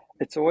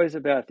 It's always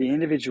about the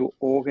individual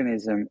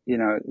organism.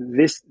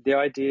 The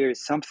idea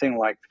is something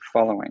like the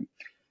following.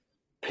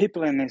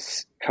 People in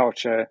this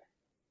culture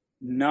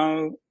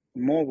know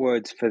more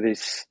words for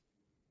this,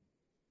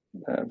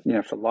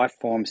 for life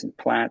forms in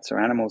plants or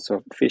animals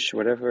or fish or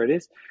whatever it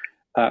is,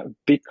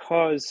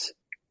 because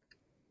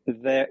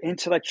they're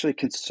intellectually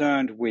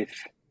concerned with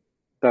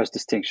those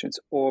distinctions,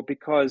 or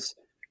because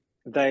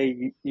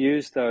they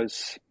use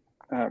those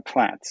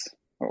plants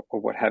or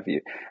what have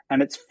you.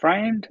 And it's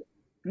framed,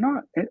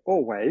 not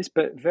always,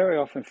 but very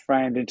often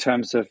framed in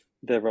terms of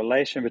the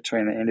relation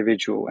between the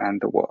individual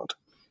and the world.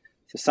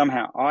 So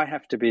somehow I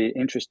have to be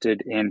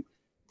interested in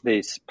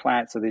these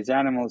plants or these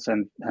animals,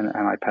 and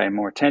I pay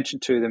more attention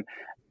to them.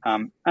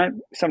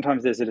 And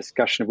sometimes there's a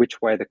discussion of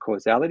which way the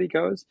causality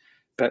goes,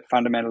 but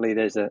fundamentally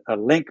there's a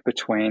link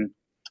between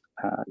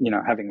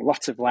having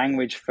lots of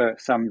language for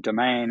some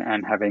domain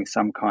and having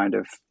some kind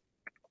of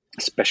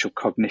special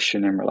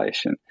cognition in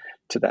relation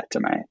to that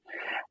domain.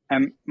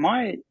 And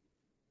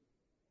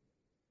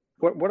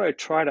what I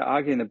try to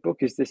argue in the book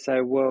is to say,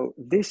 well,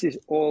 this is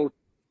all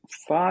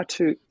far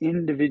too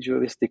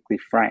individualistically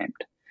framed.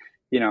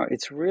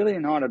 It's really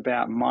not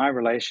about my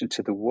relation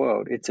to the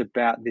world. It's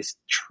about this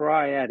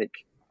triadic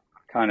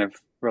kind of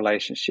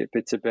relationship.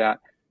 It's about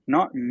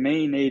not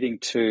me needing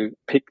to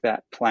pick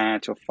that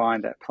plant or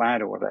find that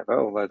plant or whatever,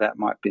 although that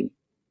might be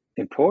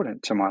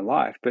important to my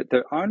life. But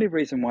the only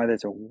reason why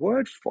there's a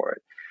word for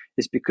it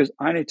is because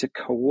I need to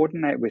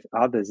coordinate with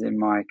others in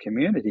my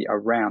community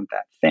around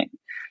that thing.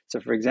 So,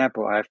 for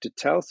example, I have to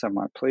tell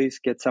someone, please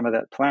get some of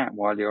that plant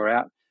while you're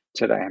out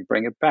today and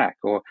bring it back.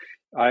 Or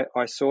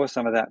I saw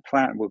some of that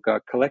plant, we'll go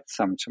collect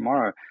some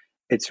tomorrow.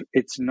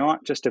 It's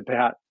not just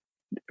about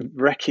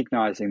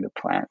recognizing the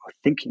plant or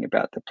thinking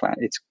about the plant.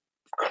 It's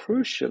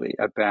crucially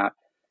about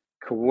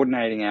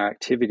coordinating our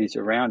activities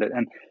around it.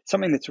 And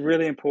something that's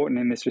really important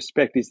in this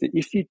respect is that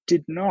if you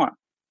did not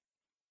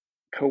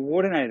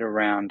coordinate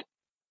around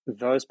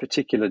those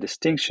particular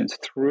distinctions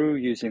through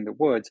using the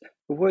words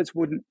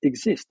wouldn't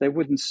exist. They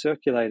wouldn't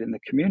circulate in the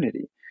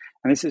community.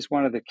 And this is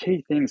one of the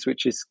key things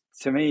which is,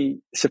 to me,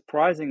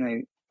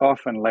 surprisingly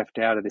often left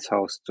out of this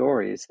whole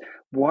story, is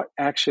what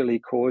actually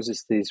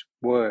causes these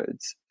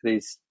words,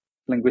 these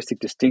linguistic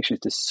distinctions,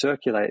 to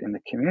circulate in the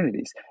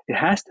communities. It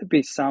has to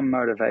be some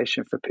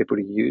motivation for people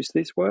to use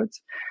these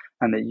words,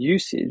 and the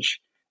usage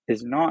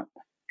is not,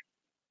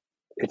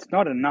 it's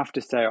not enough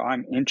to say,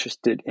 I'm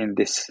interested in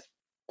this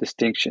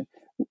distinction.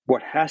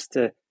 What has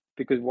to,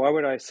 because why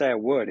would I say a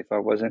word if I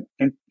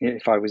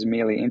was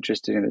merely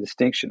interested in the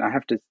distinction? I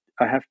have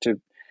to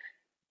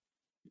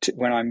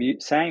when I'm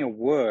saying a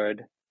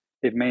word,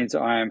 it means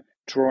I am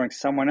drawing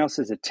someone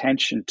else's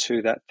attention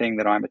to that thing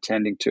that I'm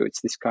attending to.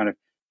 It's this kind of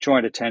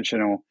joint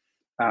attentional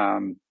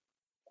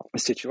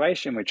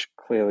situation, which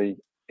clearly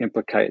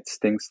implicates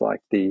things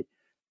like the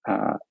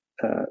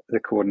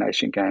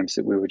coordination games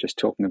that we were just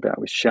talking about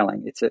with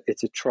Schelling. It's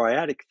a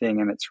triadic thing,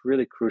 and it's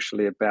really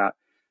crucially about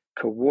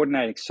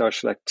coordinating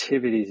social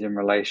activities in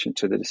relation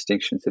to the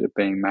distinctions that are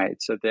being made.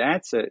 So the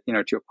answer,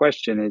 to your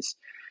question is,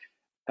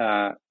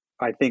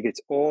 I think it's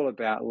all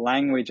about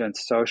language and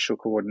social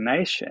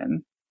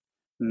coordination,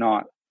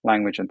 not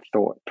language and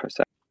thought per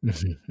se.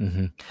 Mm-hmm,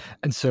 mm-hmm.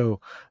 And so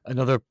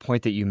another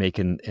point that you make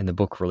in the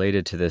book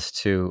related to this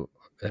too,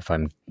 if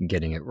I'm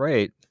getting it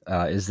right,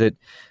 is that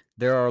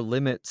there are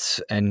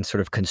limits and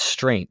sort of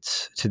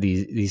constraints to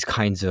these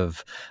kinds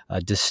of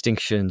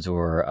distinctions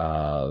or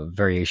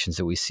variations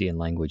that we see in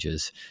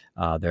languages.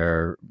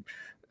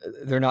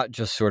 They're not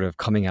just sort of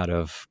coming out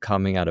of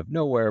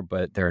nowhere,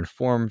 but they're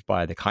informed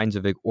by the kinds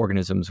of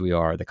organisms we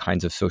are, the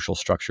kinds of social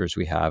structures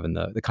we have, and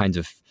the kinds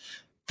of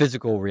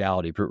physical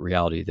reality, brute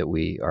reality that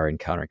we are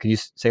encountering. Can you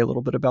say a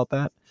little bit about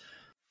that?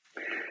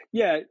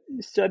 Yeah,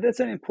 so that's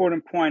an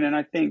important point. And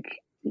I think,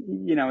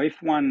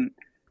 if one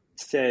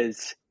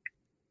says,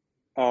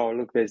 oh,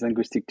 look, there's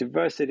linguistic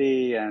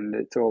diversity and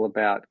it's all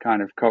about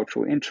kind of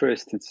cultural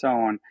interest and so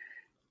on,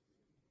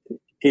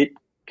 it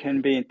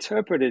can be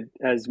interpreted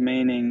as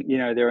meaning,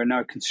 there are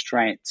no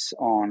constraints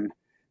on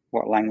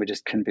what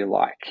languages can be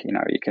like.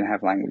 You can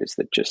have languages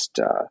that just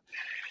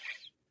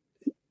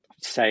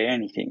say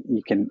anything.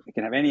 You can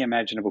have any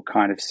imaginable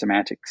kind of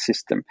semantic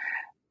system.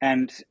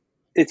 And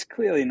it's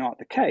clearly not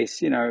the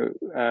case.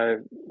 I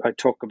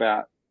talk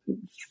about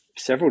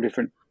several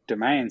different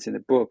domains in the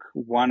book.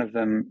 One of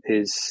them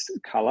is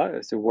color.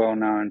 It's a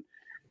well-known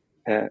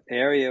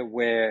area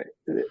where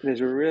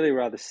there's a really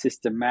rather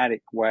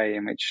systematic way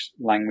in which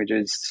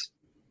languages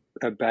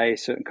obey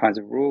certain kinds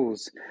of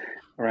rules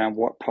around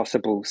what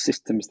possible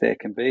systems there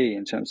can be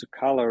in terms of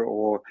color.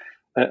 Or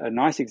a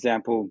nice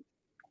example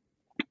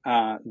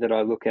that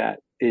I look at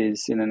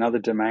is in another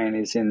domain,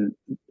 is in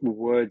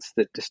words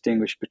that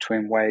distinguish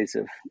between ways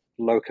of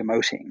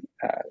locomoting,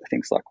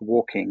 things like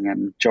walking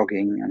and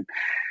jogging and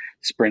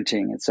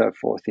sprinting and so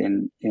forth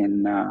in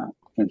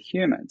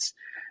humans.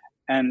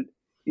 And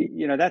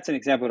that's an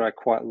example that I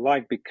quite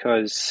like,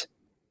 because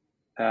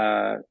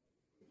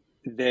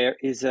there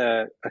is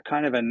a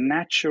kind of a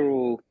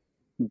natural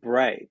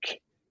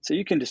break. So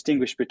you can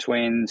distinguish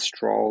between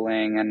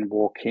strolling and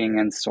walking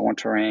and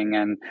sauntering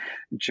and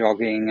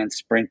jogging and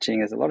sprinting.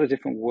 There's a lot of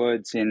different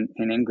words in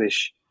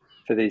English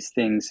for these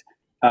things.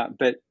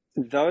 But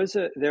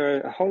there are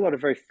a whole lot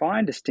of very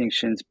fine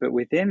distinctions, but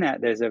within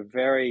that there's a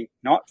very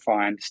not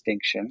fine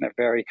distinction, a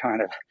very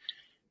kind of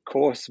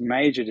coarse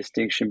major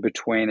distinction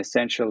between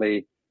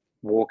essentially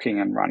walking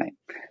and running.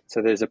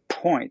 So there's a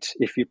point,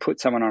 if you put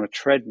someone on a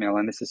treadmill,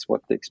 and this is what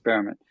the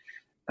experiment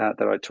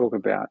that I talk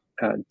about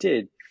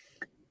did,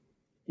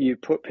 you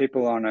put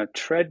people on a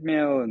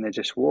treadmill and they're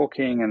just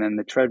walking, and then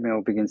the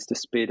treadmill begins to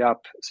speed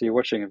up. So you're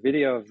watching a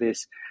video of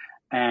this,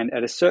 and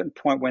at a certain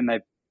point when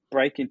they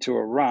break into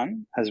a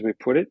run, as we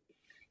put it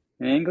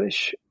in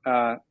English,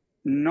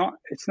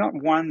 it's not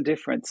one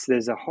difference.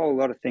 There's a whole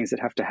lot of things that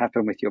have to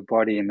happen with your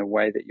body in the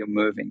way that you're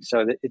moving.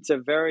 So it's a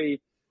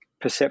very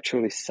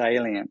perceptually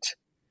salient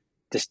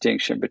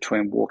distinction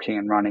between walking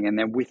and running. And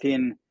then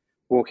within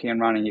walking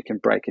and running, you can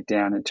break it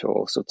down into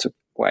all sorts of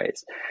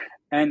ways.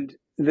 And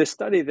the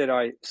study that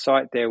I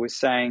cite there was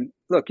saying,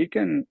 look, you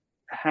can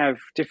have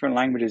different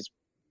languages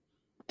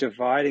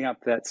dividing up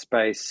that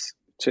space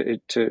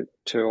to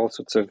all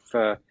sorts of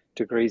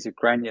degrees of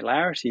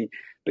granularity,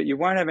 but you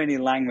won't have any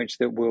language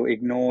that will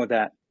ignore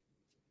that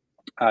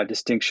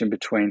distinction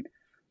between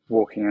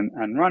walking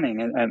and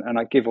running. And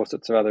I give all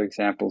sorts of other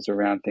examples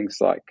around things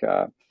like,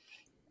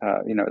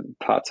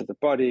 parts of the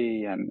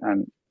body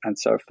and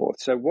so forth.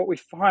 So what we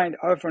find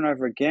over and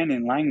over again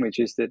in language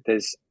is that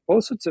there's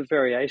all sorts of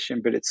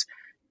variation, but it's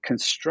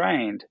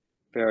constrained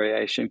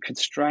variation,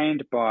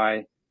 constrained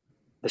by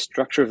the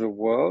structure of the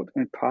world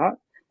in part,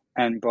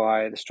 and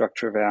by the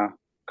structure of our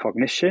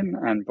cognition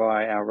and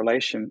by our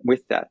relation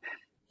with that.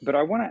 But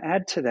I want to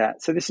add to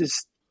that. So this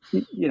is,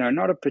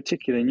 not a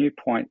particularly new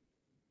point.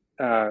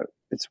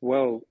 It's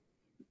well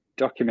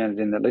documented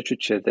in the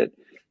literature that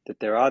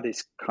there are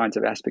these kinds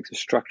of aspects of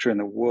structure in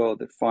the world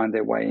that find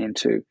their way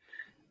into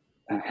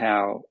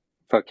how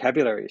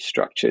vocabulary is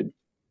structured.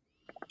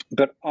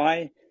 But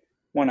I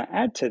want to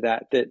add to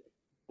that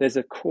there's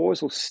a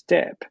causal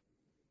step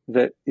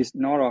that is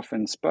not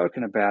often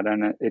spoken about,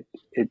 and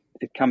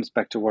it comes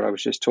back to what I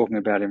was just talking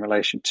about in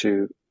relation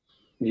to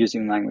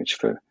using language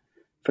for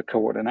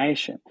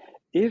coordination.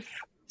 If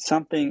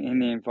something in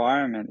the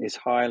environment is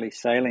highly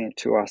salient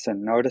to us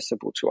and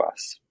noticeable to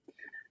us,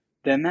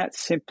 then that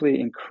simply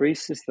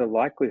increases the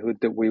likelihood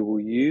that we will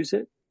use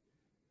it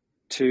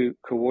to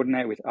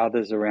coordinate with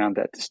others around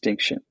that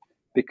distinction,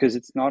 because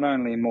it's not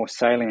only more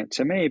salient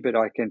to me, but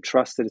I can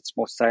trust that it's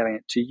more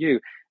salient to you.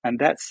 And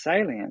that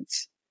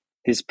salience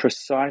is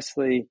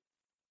precisely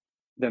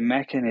the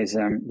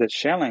mechanism that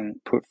Schelling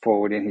put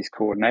forward in his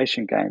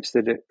coordination games,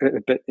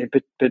 but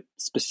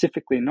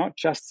specifically not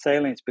just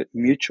salience, but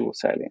mutual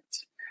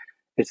salience.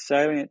 It's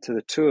salient to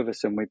the two of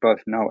us and we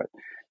both know it.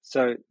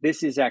 So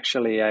this is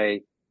actually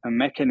a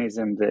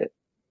mechanism that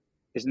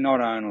is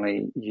not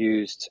only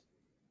used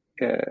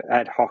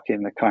ad hoc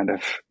in the kind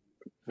of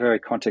very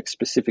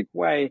context-specific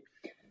way,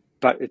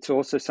 but it's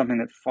also something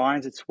that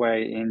finds its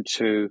way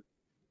into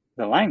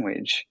the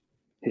language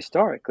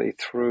historically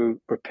through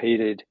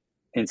repeated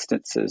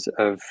instances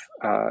of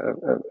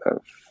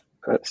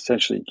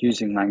essentially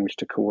using language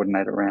to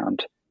coordinate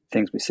around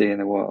things we see in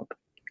the world.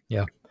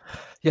 Yeah.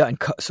 Yeah, and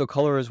so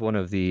color is one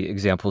of the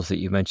examples that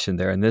you mentioned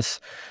there, and this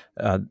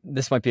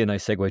might be a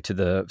nice segue to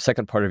the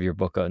second part of your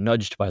book,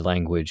 Nudged by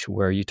Language,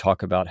 where you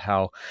talk about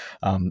how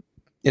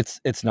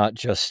it's not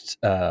just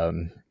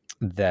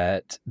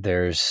that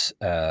there's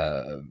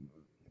a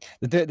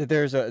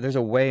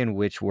way in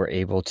which we're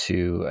able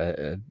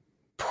to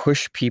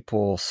push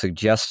people,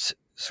 suggest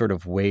sort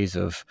of ways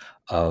of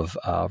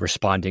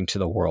responding to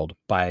the world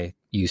by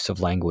use of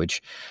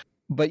language,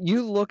 but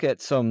you look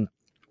at some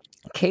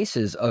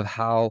cases of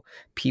how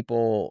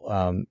people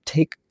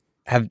who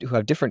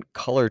have different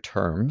color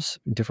terms,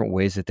 different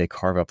ways that they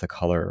carve up the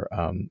color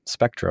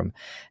spectrum,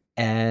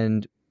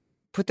 and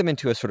put them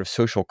into a sort of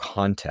social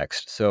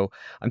context. So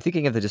I'm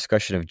thinking of the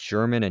discussion of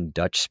German and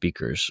Dutch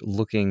speakers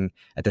looking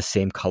at the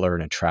same color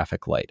in a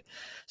traffic light.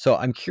 So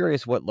I'm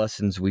curious what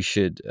lessons we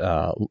should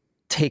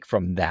take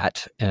from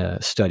that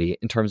study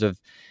in terms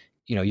of,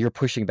 you're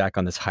pushing back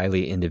on this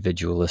highly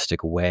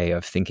individualistic way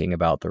of thinking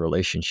about the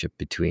relationship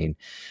between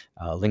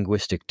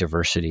linguistic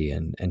diversity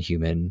and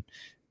human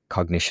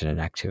cognition and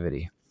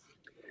activity.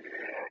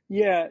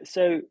 Yeah,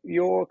 so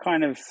you're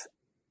kind of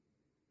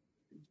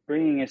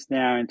bringing us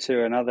now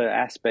into another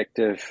aspect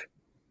of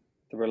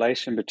the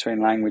relation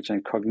between language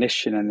and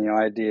cognition, and the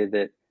idea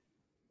that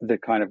the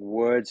kind of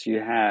words you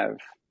have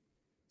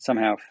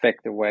somehow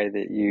affect the way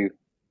that you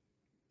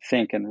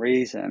think and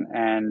reason.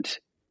 And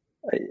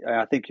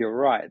I think you're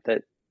right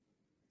that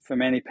for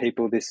many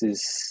people this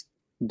is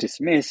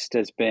dismissed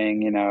as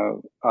being,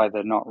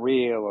 either not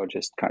real or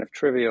just kind of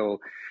trivial.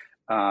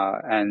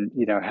 And,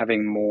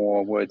 having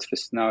more words for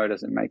snow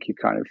doesn't make you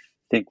kind of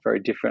think very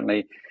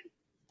differently.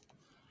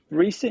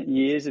 Recent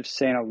years have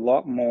seen a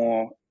lot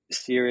more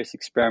serious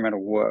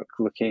experimental work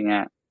looking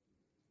at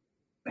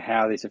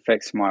how these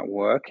effects might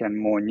work and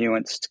more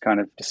nuanced kind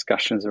of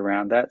discussions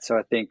around that. So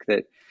I think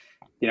that,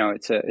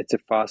 it's a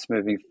fast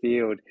moving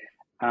field.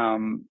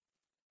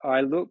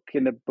 I look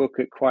in the book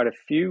at quite a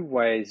few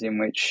ways in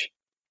which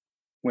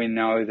we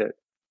know that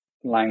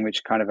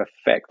language kind of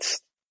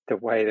affects the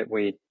way that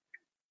we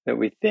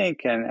think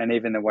and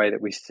even the way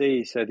that we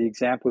see. So the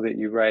example that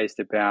you raised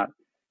about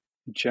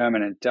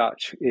German and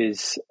Dutch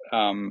is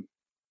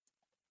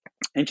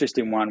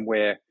interesting one,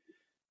 where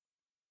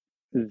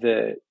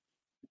the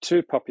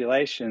two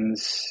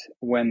populations,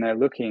 when they're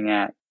looking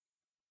at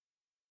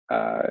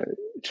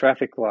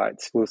traffic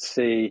lights, will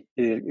see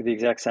the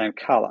exact same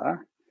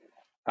color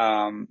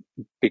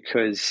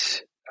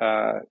because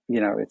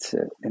it's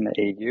in the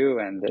EU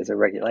and there's a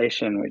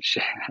regulation which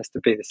has to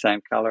be the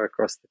same color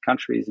across the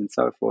countries and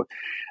so forth.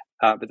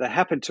 But they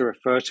happen to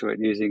refer to it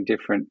using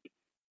different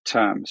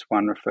terms.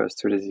 One refers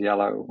to it as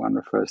yellow, one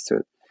refers to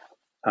it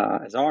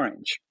as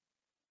orange,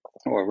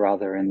 or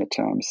rather in the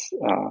terms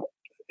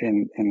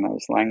in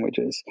those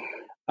languages.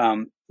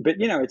 But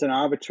it's an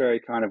arbitrary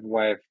kind of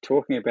way of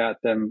talking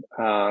about them.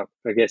 I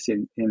guess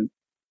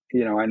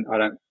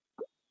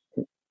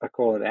I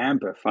call it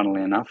amber,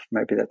 funnily enough.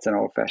 Maybe that's an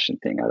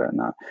old-fashioned thing, I don't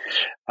know.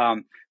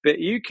 But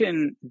you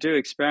can do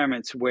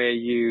experiments where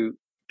you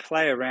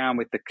play around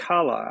with the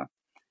color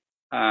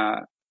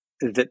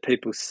that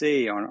people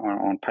see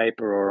on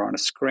paper or on a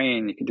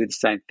screen. You can do the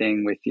same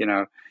thing with,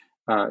 you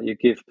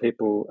give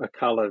people a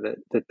color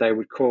that they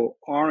would call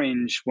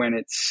orange when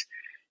it's,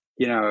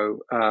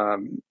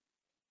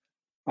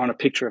 on a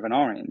picture of an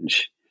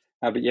orange,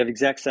 but you have the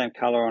exact same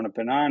color on a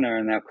banana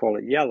and they'll call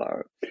it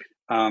yellow.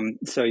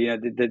 So,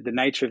 the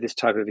nature of this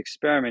type of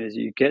experiment is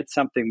you get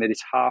something that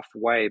is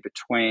halfway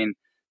between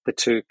the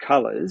two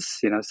colors,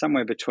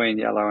 somewhere between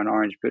yellow and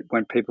orange. But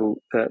when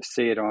people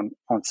see it on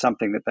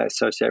something that they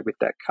associate with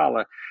that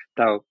color,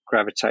 they'll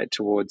gravitate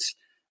towards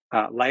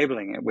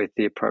labeling it with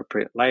the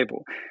appropriate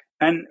label.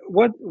 And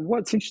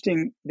what's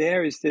interesting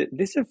there is that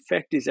this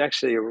effect is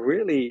actually a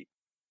really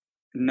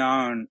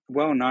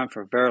well known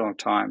for a very long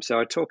time. So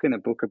I talk in the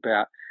book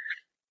about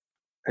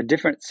a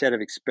different set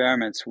of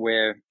experiments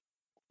where,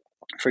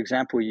 for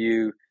example,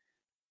 you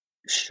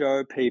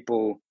show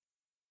people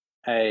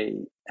a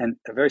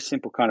very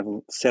simple kind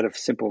of set of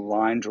simple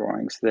line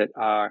drawings that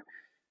are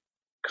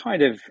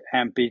kind of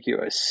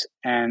ambiguous,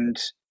 and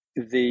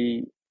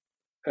the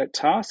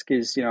task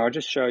is, I'll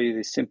just show you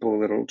these simple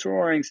little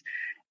drawings,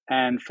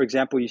 and for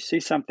example, you see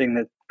something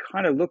that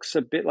kind of looks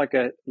a bit like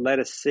a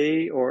letter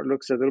C, or it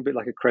looks a little bit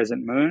like a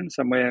crescent moon,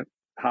 somewhere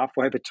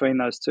halfway between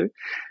those two.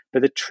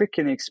 But the trick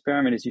in the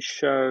experiment is you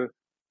show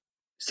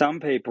some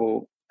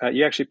people,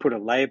 you actually put a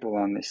label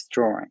on this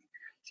drawing.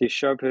 So you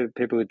show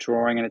people the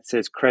drawing and it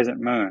says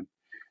crescent moon,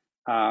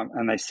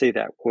 and they see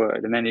that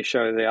word. And then you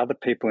show the other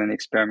people in the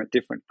experiment,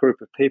 different group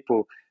of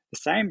people, the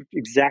same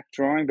exact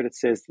drawing, but it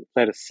says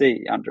letter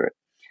C under it.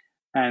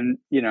 And,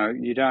 you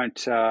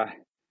don't...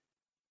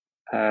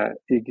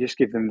 you just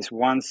give them this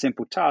one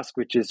simple task,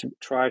 which is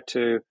try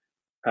to,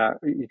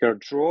 you've got to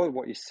draw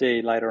what you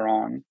see later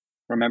on,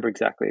 remember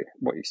exactly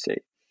what you see.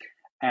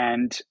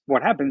 And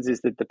what happens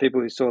is that the people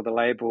who saw the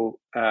label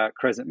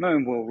crescent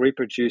moon will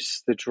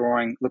reproduce the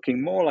drawing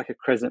looking more like a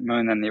crescent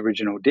moon than the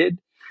original did.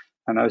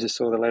 And those who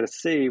saw the letter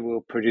C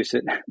will produce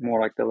it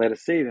more like the letter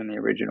C than the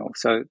original.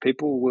 So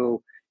people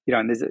will,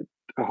 and there's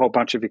a whole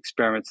bunch of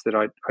experiments that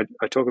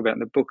I talk about in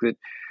the book that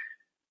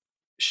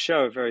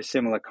show very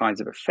similar kinds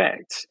of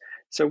effects.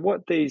 So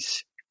what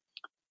these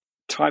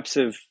types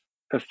of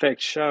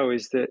effects show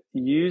is that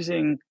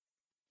using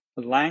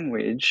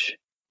language,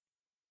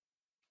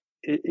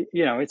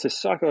 it's a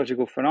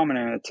psychological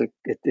phenomenon.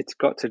 It's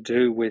got to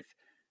do with,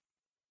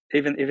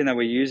 even though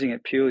we're using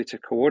it purely to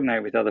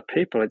coordinate with other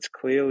people, it's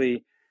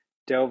clearly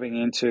delving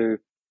into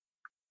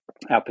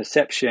our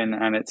perception,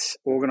 and it's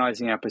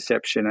organizing our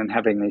perception and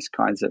having these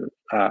kinds of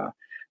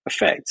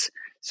effects.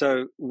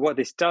 So what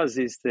this does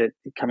is that,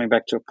 coming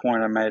back to a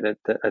point I made at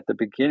the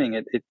beginning,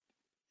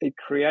 it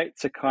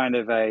creates a kind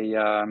of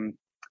a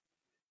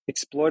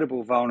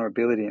exploitable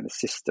vulnerability in the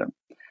system.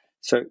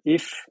 So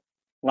if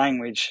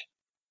language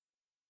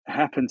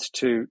happens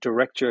to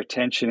direct your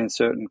attention in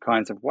certain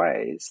kinds of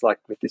ways, like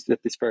with this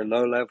at this very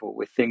low level,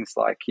 with things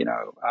like,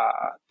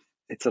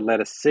 it's a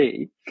letter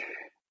C,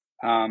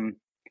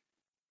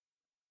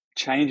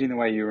 changing the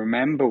way you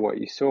remember what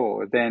you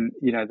saw, then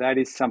that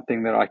is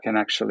something that I can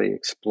actually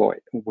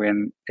exploit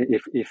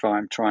if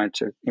I'm trying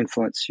to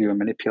influence you and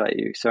manipulate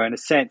you. So in a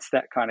sense,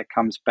 that kind of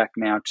comes back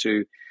now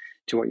to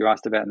what you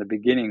asked about in the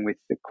beginning, with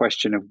the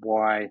question of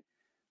why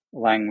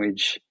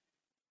language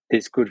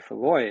is good for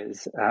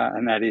lawyers,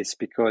 and that is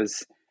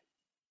because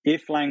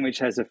if language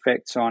has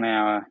effects on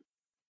our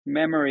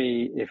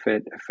memory, if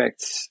it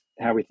affects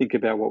how we think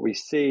about what we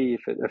see,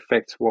 if it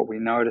affects what we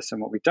notice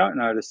and what we don't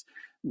notice,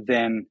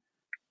 then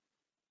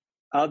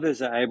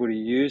others are able to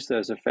use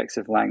those effects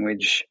of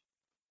language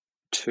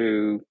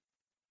for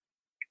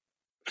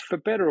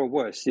better or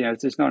worse.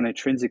 It's not an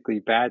intrinsically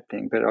bad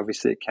thing, but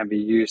obviously it can be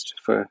used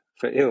for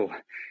ill.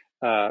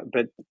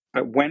 But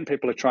when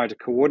people are trying to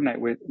coordinate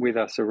with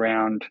us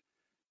around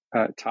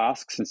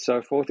tasks and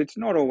so forth, it's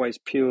not always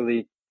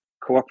purely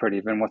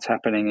cooperative. And what's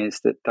happening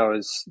is that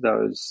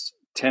those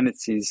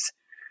tendencies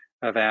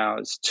of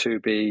ours to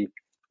be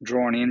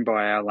drawn in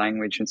by our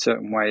language in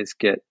certain ways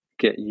get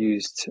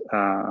used.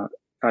 I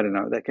don't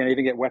know. They can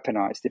even get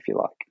weaponized, if you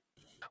like.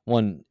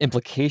 One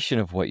implication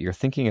of what you're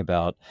thinking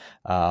about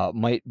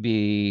might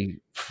be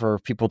for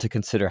people to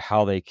consider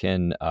how they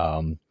can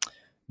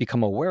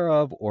become aware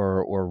of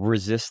or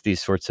resist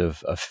these sorts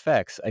of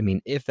effects. I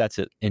mean, if that's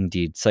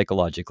indeed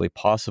psychologically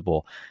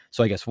possible.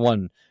 So I guess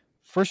one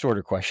first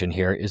order question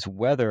here is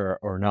whether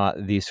or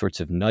not these sorts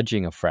of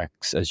nudging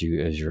effects, as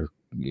you're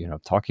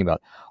talking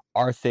about,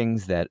 are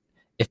things that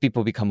if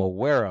people become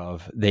aware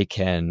of, they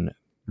can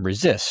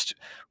resist.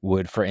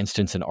 Would, for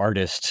instance, an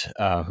artist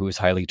who is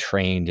highly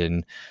trained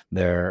in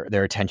their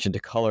attention to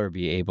color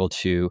be able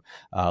to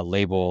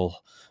label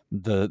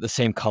the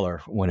same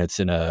color when it's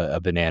in a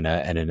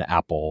banana and an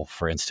apple,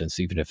 for instance,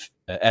 even if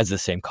as the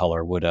same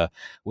color? Would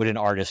an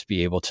artist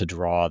be able to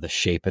draw the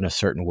shape in a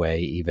certain way,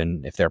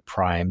 even if they're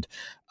primed?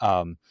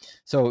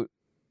 So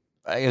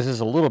I guess this is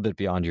a little bit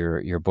beyond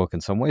your book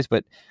in some ways,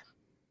 but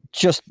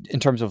just in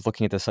terms of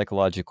looking at the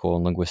psychological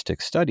and linguistic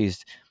studies,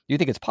 do you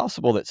think it's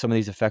possible that some of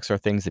these effects are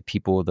things that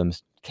people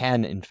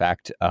can, in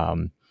fact,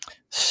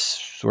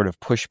 sort of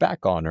push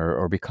back on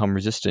or become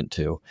resistant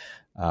to,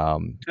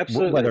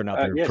 Absolutely. whether or not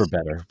they're for Yes.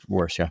 better or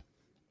worse? Yeah.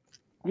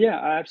 Yeah,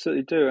 I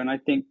absolutely do. And I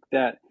think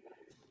that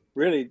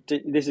really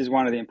this is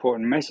one of the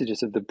important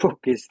messages of the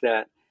book, is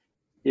that,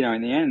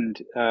 in the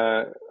end,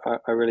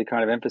 I really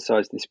kind of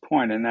emphasize this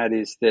point, and that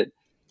is that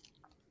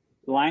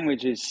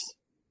language is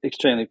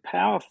extremely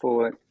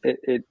powerful.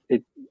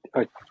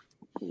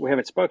 We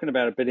haven't spoken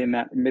about it, but in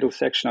that middle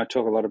section, I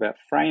talk a lot about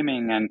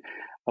framing and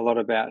a lot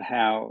about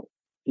how,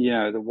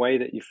 the way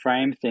that you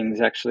frame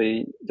things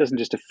actually doesn't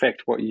just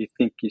affect what you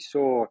think you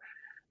saw,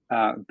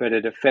 but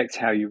it affects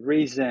how you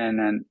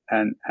reason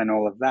and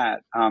all of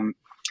that. And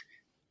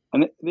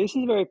this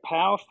is very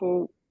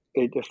powerful.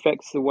 It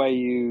affects the way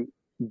you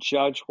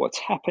judge what's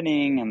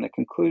happening and the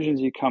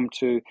conclusions you come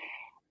to.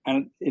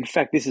 And in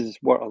fact, this is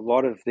what a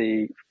lot of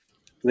the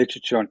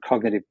literature on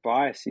cognitive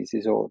biases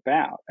is all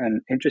about.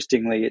 And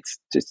interestingly, it's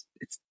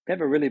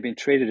never really been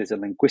treated as a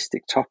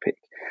linguistic topic.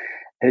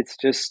 It's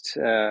just,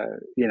 a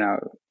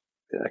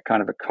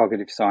kind of a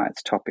cognitive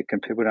science topic,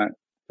 and people don't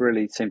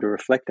really seem to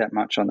reflect that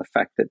much on the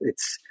fact that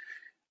it's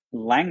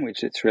language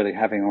that's really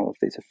having all of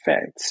these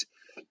effects.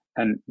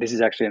 And this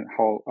is actually a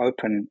whole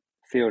open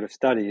field of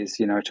study, is,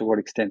 to what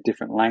extent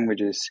different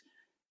languages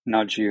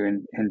nudge you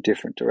in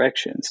different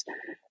directions.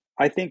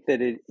 I think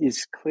that it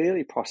is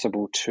clearly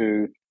possible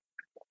to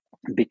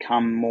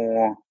become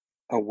more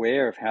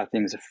aware of how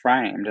things are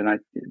framed.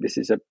 And this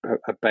is a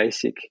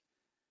basic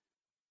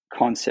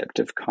concept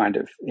of kind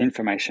of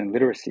information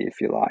literacy, if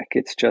you like.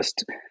 It's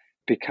just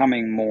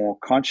becoming more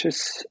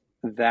conscious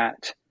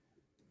that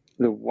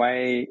the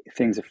way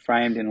things are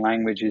framed in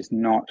language is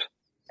not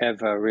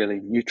ever really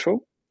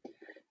neutral.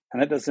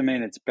 And that doesn't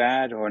mean it's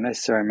bad or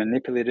necessarily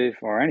manipulative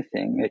or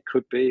anything. It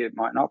could be, it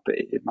might not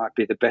be. It might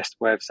be the best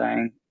way of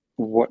saying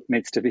what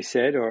needs to be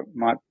said, or it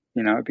might,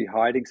 be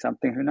hiding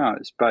something, who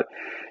knows. But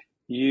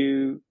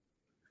you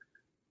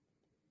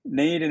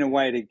need, in a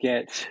way, to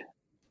get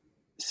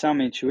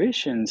some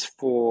intuitions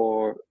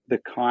for the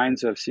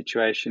kinds of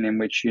situation in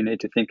which you need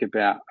to think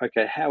about,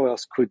 okay, how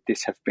else could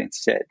this have been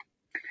said?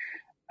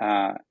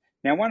 Now,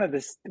 one of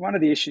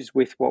the issues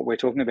with what we're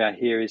talking about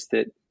here is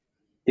that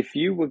if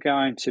you were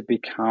going to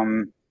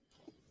become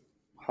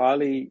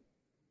highly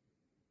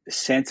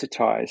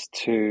sensitized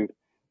to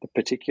the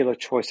particular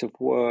choice of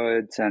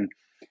words and,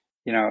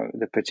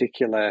 the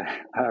particular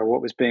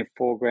what was being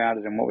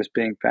foregrounded and what was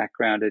being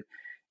backgrounded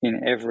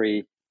in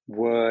every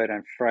word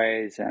and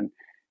phrase and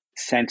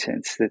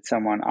sentence that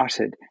someone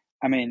uttered,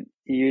 I mean,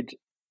 you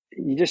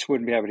just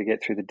wouldn't be able to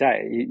get through the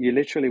day. You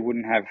literally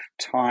wouldn't have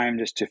time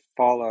just to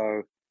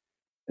follow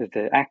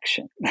the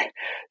action.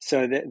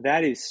 So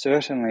that is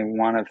certainly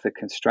one of the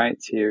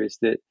constraints here, is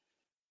that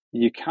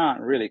you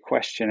can't really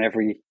question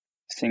every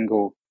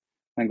single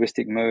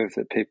linguistic move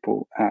that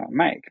people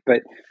make.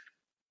 But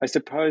I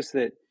suppose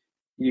that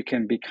you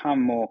can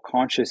become more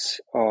conscious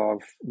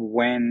of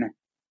when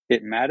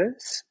it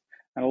matters.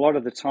 And a lot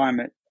of the time,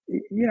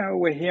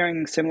 we're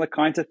hearing similar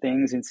kinds of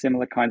things in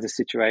similar kinds of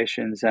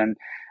situations. And,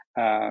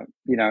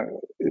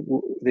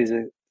 there's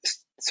a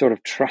sort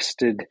of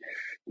trusted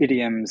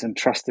idioms and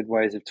trusted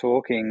ways of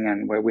talking,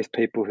 and we're with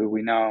people who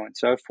we know and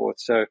so forth.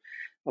 So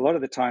a lot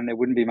of the time, there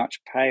wouldn't be much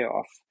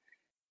payoff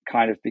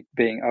kind of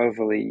being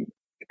overly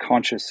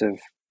conscious of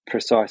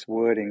precise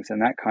wordings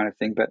and that kind of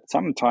thing. But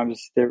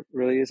sometimes there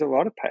really is a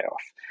lot of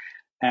payoff.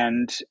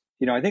 And,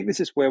 I think this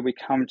is where we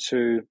come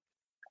to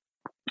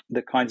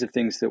the kinds of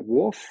things that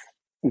Worf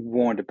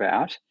warned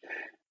about,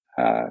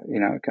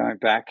 going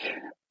back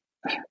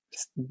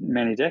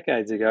many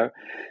decades ago,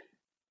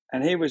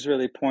 And he was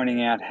really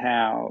pointing out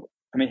how,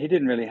 I mean, he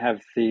didn't really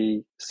have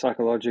the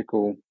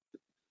psychological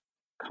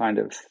kind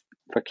of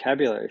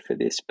vocabulary for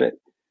this, but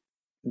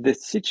the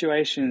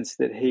situations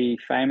that he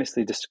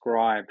famously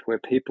described where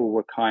people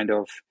were kind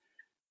of,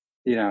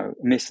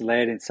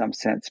 misled in some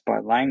sense by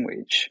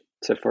language.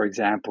 So, for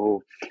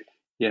example,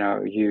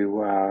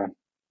 you are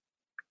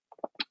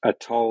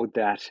told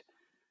that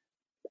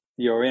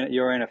you're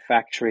in a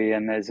factory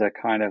and there's a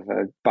kind of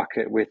a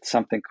bucket with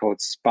something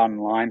called spun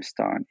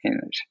limestone in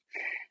it.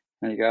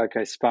 And you go,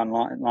 okay, spun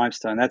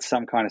limestone, that's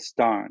some kind of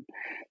stone,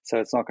 so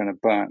it's not going to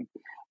burn.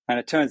 And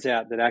it turns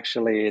out that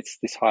actually it's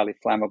this highly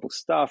flammable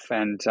stuff.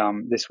 And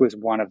this was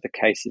one of the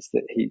cases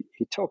that he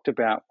talked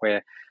about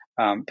where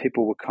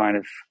people were kind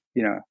of,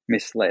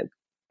 misled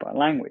by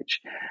language.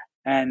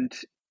 And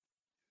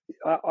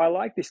I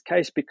like this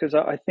case because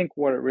I think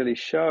what it really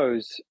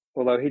shows,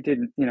 although he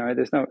didn't,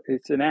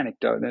 it's an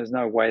anecdote. There's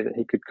no way that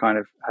he could kind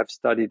of have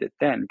studied it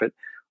then. But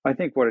I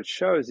think what it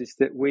shows is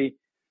that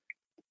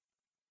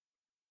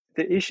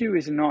the issue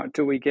is not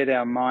do we get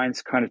our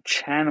minds kind of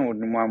channeled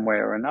in one way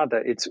or another.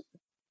 It's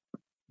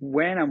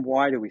when and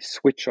why do we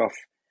switch off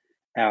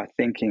our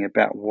thinking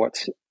about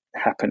what's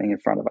happening in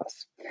front of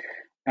us.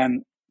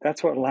 And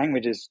that's what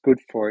language is good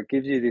for. It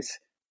gives you this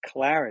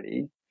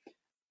clarity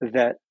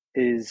that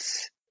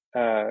is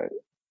a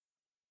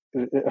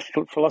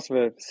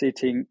philosopher,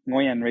 C.T.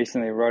 Nguyen,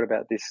 recently wrote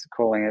about this,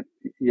 calling it,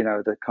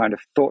 the kind of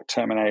thought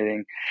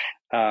terminating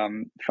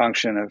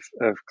function of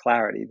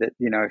clarity, that,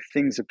 if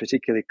things are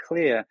particularly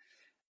clear,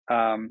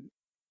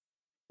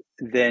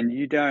 then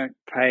you don't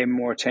pay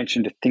more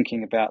attention to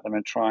thinking about them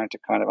and trying to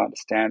kind of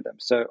understand them.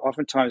 So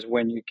oftentimes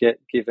when you get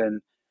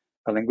given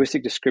a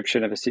linguistic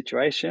description of a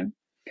situation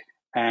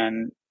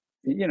and,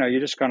 you're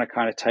just going to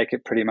kind of take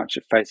it pretty much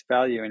at face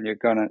value, and you're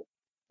going to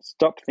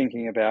stop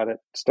thinking about,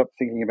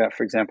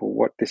 for example,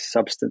 what this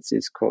substance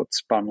is called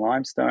spun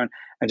limestone,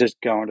 and just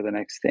go on to the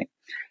next thing.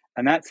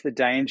 And that's the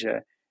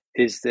danger,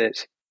 is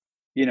that,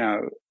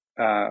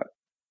 I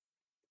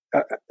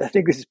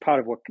think this is part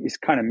of what is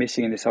kind of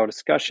missing in this whole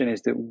discussion,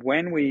 is that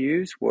when we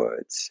use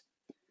words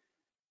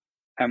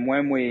and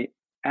when we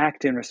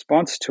act in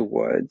response to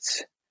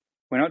words,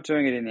 we're not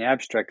doing it in the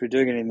abstract. We're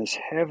doing it in this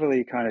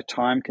heavily kind of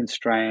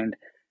time-constrained,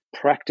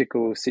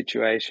 practical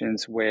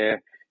situations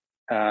where,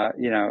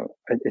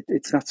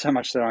 it's not so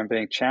much that I'm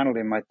being channeled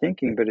in my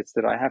thinking, but it's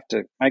that I have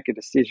to make a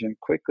decision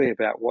quickly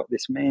about what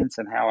this means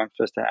and how I'm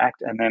supposed to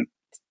act. And then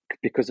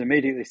because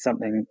immediately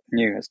something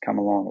new has come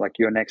along, like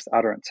your next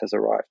utterance has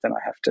arrived, and I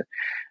have to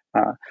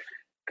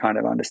kind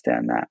of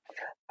understand that.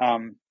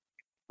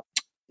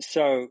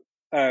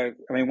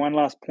 One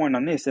last point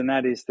on this, and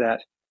that is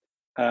that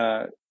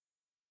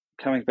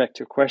coming back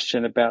to a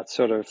question about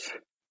sort of,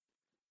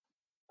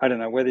 I don't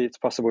know, whether it's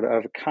possible to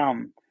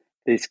overcome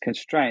these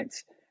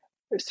constraints.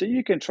 So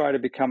you can try to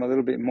become a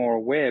little bit more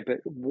aware, but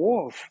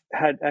Worf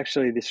had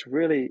actually this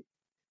really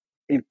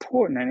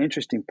important and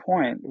interesting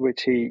point,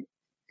 which he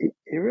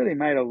really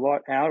made a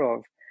lot out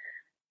of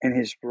in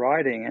his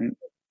writing, and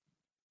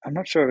I'm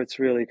not sure if it's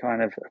really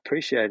kind of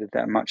appreciated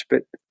that much,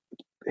 but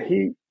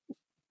he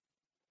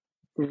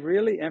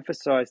really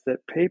emphasized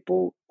that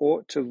people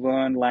ought to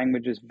learn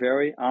languages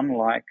very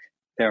unlike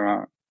their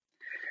own.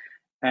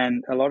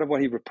 And a lot of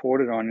what he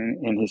reported on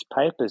in his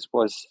papers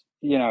was,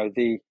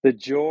 the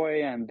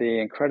joy and the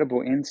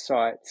incredible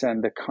insights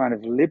and the kind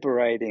of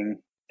liberating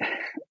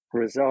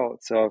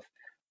results of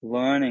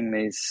learning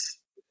these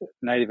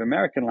Native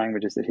American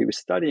languages that he was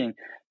studying,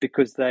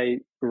 because they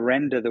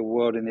render the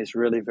world in these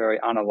really very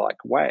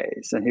unalike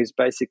ways. And he was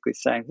basically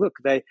saying, look,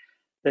 they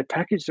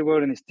package the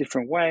world in these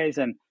different ways,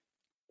 and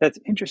that's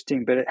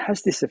interesting, but it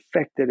has this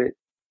effect that it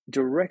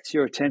directs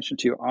your attention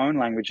to your own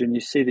language, and you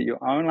see that your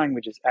own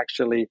language is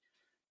actually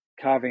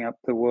carving up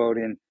the world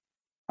in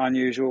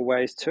unusual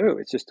ways too.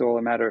 It's just all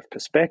a matter of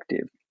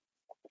perspective.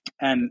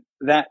 And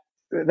that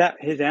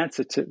his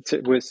answer to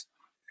was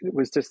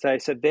to say,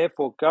 so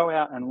therefore go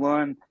out and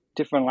learn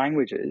different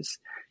languages,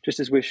 just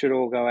as we should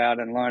all go out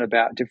and learn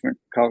about different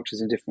cultures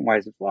and different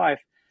ways of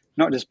life,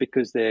 not just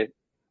because they're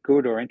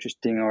good or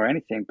interesting or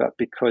anything, but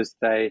because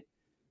they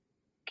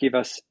give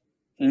us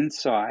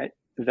insight.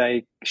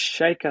 They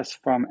shake us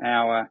from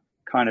our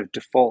kind of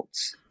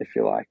defaults, if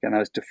you like, and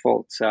those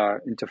defaults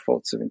are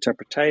defaults of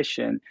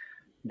interpretation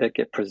that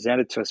get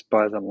presented to us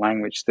by the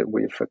language that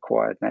we've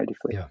acquired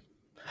natively.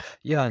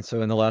 Yeah, and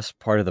so in the last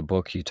part of the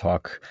book, you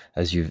talk,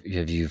 as you've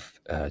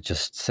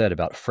just said,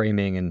 about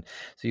framing, and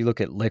so you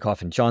look at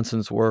Lakoff and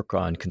Johnson's work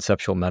on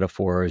conceptual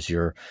metaphors.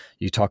 You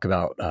talk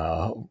about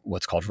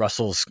what's called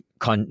Russell's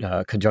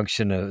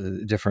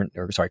conjunction,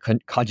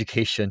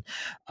 conjugation,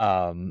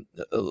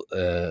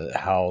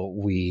 how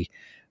we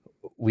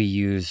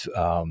use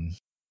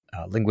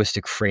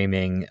linguistic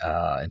framing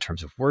in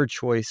terms of word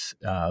choice.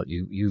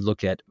 You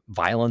look at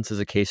violence as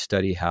a case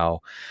study, how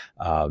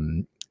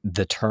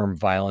the term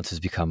violence has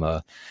become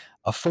a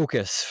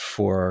focus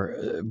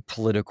for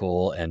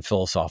political and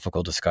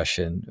philosophical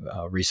discussion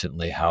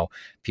recently, how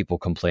people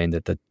complain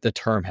that the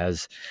term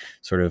has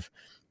sort of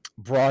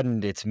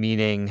broadened its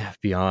meaning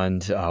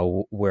beyond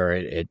where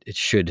it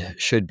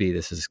should be.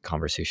 This is a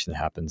conversation that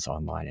happens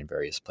online in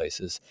various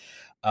places,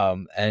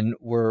 and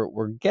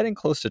we're getting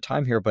close to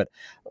time here, but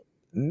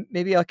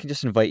maybe I can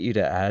just invite you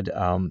to add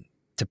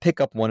to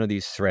pick up one of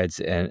these threads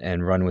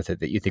and run with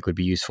it that you think would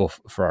be useful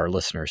for our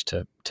listeners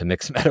to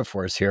mix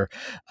metaphors here.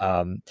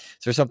 Is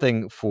there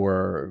something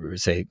for,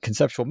 say,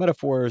 conceptual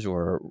metaphors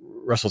or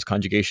Russell's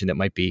conjugation that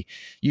might be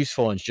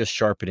useful in just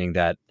sharpening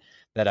that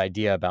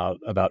idea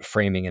about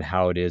framing and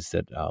how it is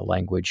that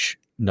language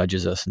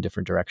nudges us in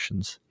different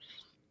directions?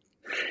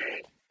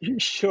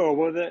 Sure.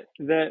 Well,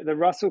 the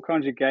Russell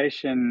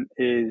conjugation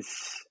is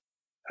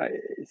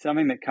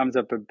something that comes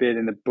up a bit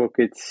in the book.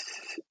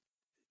 It's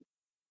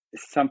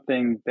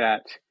something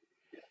that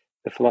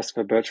the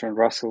philosopher Bertrand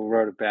Russell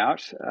wrote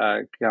about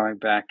going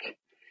back,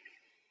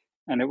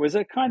 and it was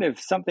a kind of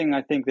something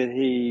I think that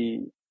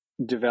he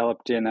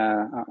developed on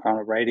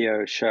a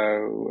radio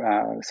show,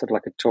 sort of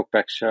like a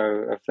talkback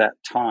show of that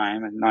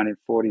time in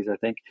 1940s, I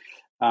think.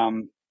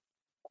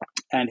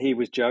 And he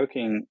was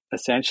joking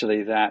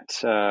essentially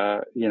that,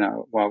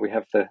 while we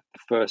have the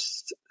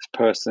first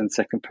person,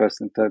 second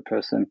person, third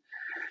person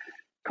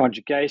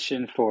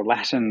conjugation for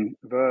Latin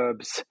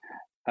verbs,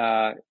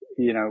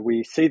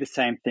 we see the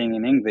same thing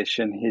in English.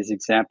 And his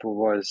example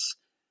was,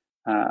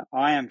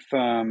 I am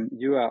firm,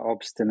 you are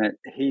obstinate,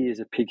 he is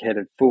a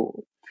pig-headed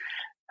fool.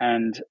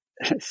 And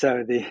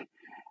so the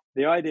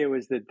idea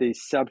was that the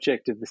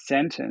subject of the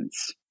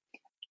sentence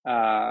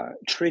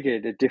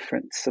triggered a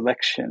different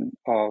selection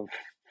of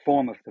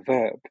form of the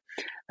verb,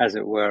 as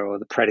it were, or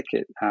the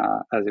predicate,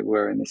 as it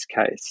were, in this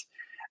case.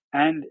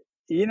 And,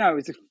 it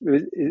was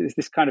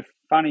this kind of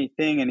funny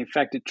thing. And in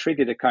fact, it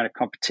triggered a kind of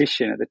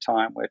competition at the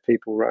time where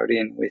people wrote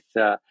in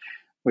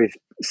with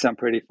some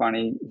pretty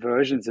funny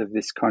versions of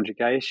this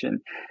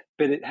conjugation.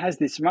 But it has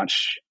this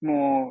much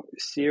more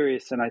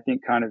serious and I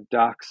think kind of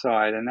dark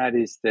side. And that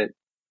is that,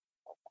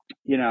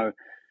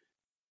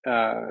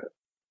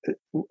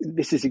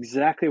 this is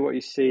exactly what you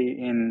see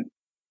in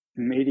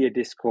media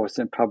discourse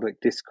and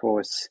public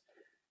discourse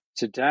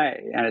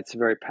today. And it's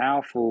very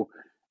powerful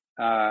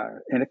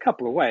in a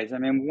couple of ways. I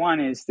mean, one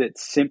is that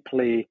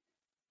simply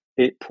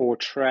it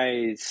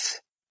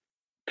portrays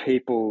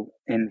people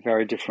in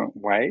very different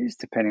ways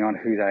depending on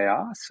who they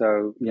are.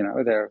 So,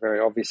 there are very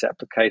obvious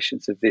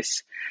applications of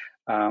this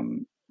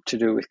to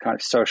do with kind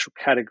of social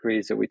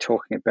categories. Are we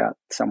talking about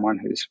someone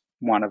who's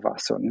one of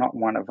us or not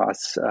one of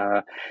us,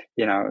 the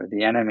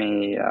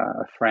enemy,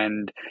 a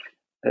friend?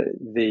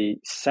 The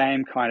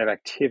same kind of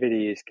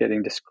activity is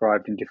getting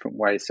described in different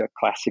ways. So a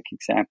classic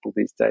example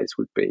these days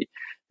would be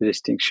the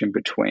distinction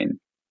between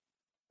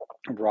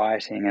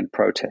rioting and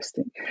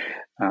protesting.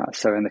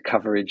 So in the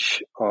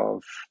coverage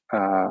of,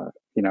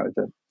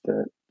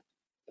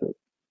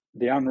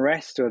 the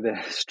unrest or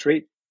the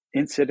street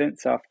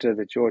incidents after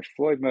the George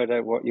Floyd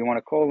murder, what you want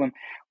to call them,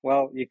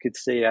 well, you could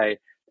see a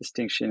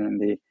distinction in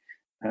the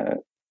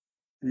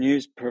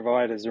news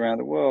providers around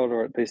the world,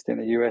 or at least in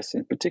the US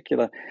in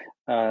particular,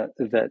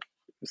 that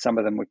some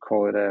of them would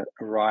call it a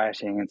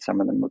rioting and some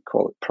of them would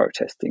call it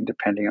protesting,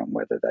 depending on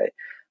whether they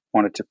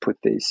wanted to put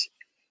these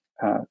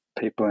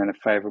people in a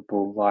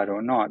favorable light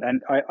or not.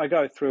 And I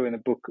go through in the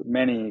book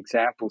many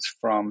examples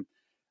from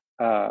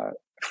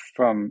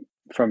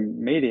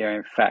media,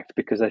 in fact,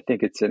 because I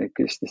think it's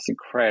this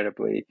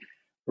incredibly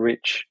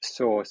rich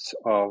source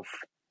of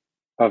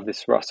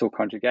this Russell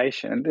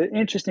conjugation. And the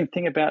interesting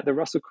thing about the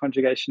Russell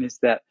conjugation is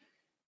that,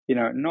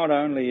 not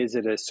only is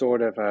it a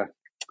sort of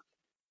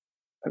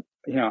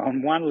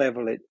on one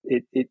level,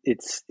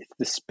 it's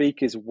the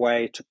speaker's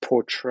way to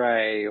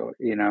portray, or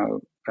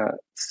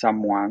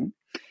someone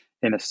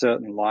in a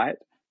certain light,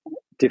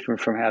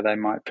 different from how they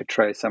might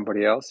portray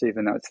somebody else,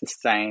 even though it's the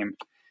same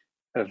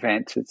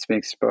event that's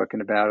being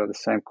spoken about or the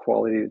same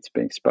quality that's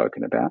being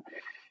spoken about.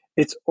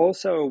 It's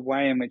also a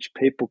way in which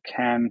people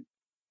can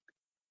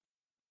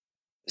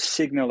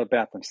signal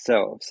about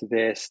themselves,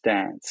 their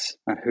stance,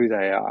 and who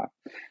they are.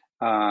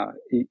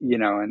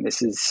 And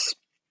this is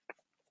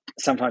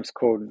sometimes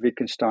called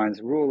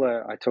Wittgenstein's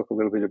ruler. I talk a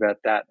little bit about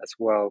that as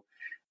well.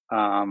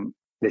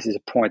 This is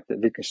a point that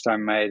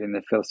Wittgenstein made in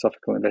the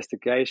Philosophical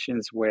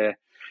Investigations, where,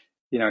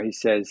 he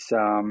says,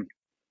 you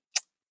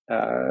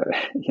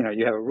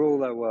have a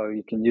ruler. Well,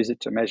 you can use it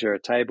to measure a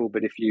table,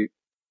 but if you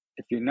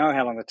know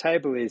how long the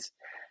table is,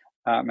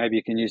 maybe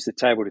you can use the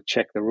table to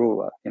check the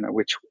ruler.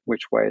 Which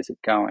way is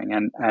it going?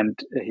 And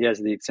he has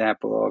the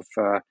example of,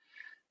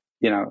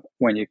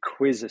 when you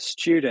quiz a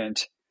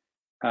student,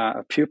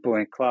 a pupil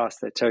in class,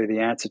 they tell you the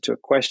answer to a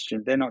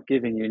question. They're not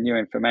giving you new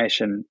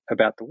information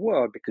about the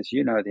world because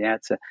you know the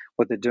answer.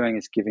 What they're doing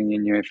is giving you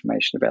new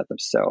information about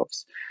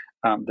themselves,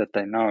 that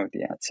they know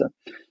the answer.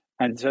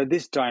 And so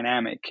this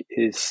dynamic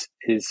is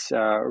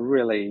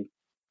really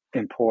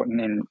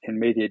important in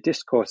media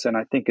discourse. And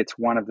I think it's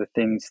one of the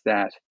things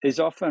that is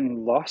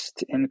often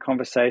lost in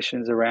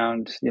conversations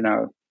around,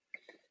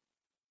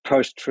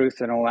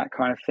 post-truth and all that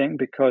kind of thing,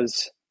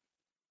 because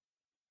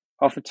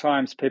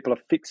oftentimes people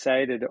are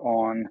fixated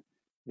on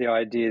the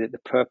idea that the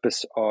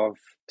purpose of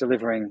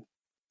delivering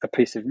a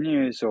piece of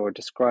news or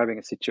describing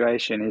a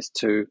situation is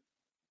to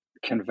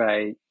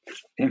convey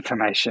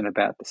information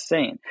about the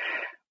scene.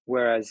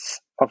 Whereas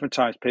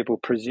oftentimes people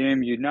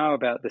presume you know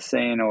about the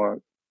scene, or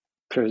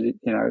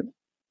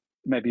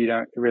maybe you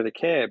don't really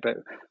care, but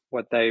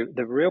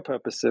the real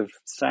purpose of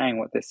saying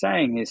what they're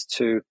saying is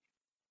to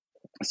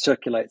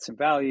circulate some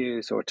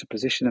values or to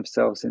position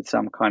themselves in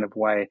some kind of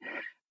way.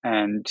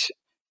 And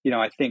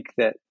I think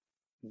that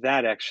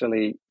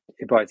actually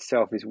by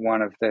itself is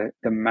one of the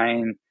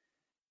main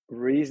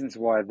reasons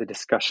why the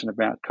discussion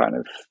about kind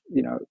of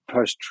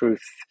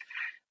post-truth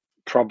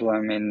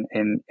problem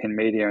in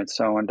media and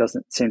so on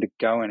doesn't seem to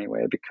go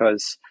anywhere,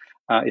 because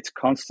it's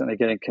constantly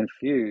getting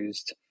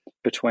confused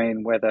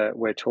between whether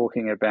we're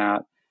talking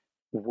about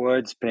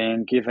words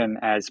being given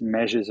as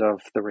measures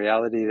of the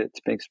reality that's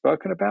being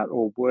spoken about,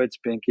 or words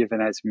being given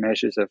as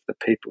measures of the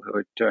people who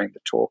are doing the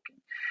talking.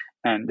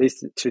 And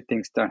these two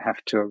things don't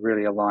have to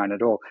really align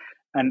at all.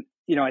 And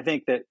I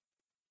think that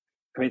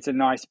it's a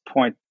nice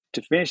point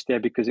to finish there,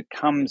 because it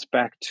comes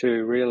back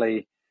to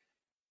really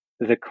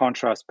the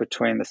contrast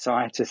between the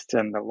scientist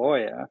and the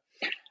lawyer.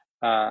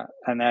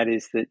 And that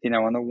is that,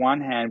 on the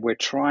one hand, we're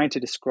trying to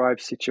describe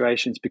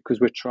situations because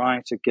we're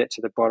trying to get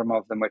to the bottom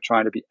of them. We're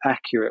trying to be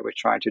accurate. We're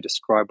trying to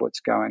describe what's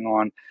going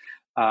on.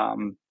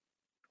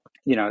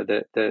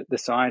 The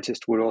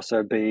scientist would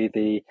also be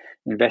the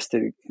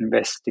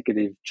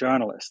investigative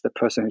journalist, the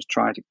person who's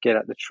trying to get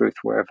at the truth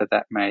wherever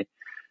that may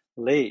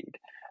lead.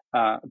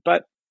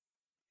 But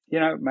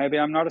maybe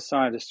I'm not a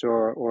scientist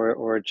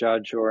or a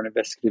judge or an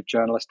investigative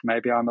journalist.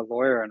 Maybe I'm a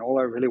lawyer, and all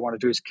I really want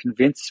to do is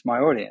convince my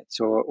audience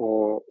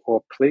or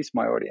please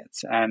my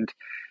audience. And,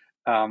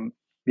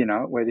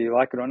 whether you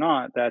like it or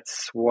not,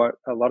 that's what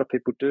a lot of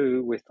people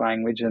do with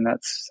language, and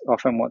that's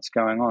often what's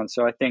going on.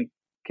 So I think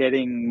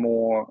getting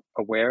more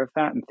aware of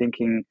that and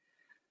thinking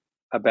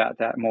about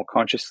that more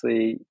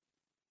consciously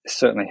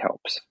certainly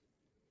helps.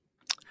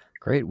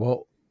 Great.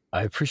 Well,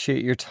 I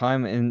appreciate your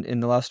time in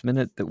the last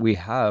minute that we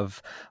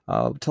have.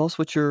 Tell us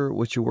what you're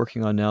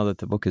working on now that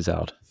the book is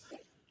out.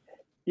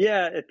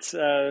 Yeah, it's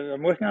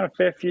I'm working on a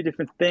fair few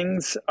different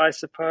things. I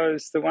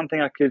suppose the one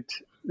thing I could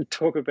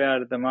talk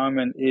about at the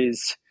moment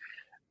is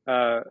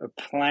a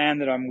plan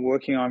that I'm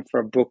working on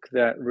for a book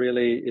that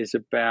really is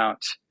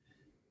about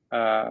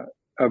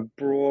a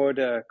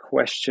broader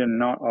question,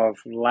 not of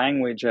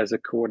language as a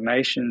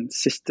coordination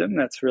system.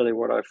 That's really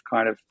what I've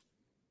kind of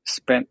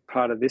spent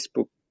part of this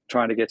book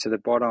trying to get to the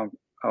bottom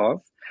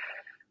of.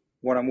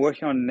 What I'm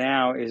working on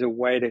now is a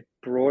way to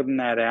broaden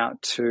that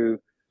out to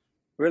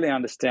really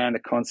understand the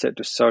concept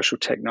of social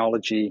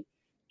technology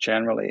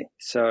generally.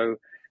 So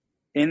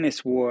in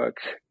this work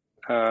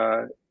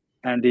and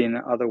in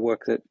other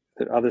work that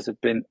others have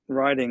been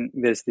writing,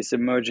 there's this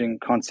emerging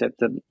concept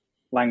that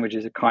language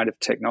is a kind of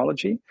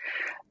technology.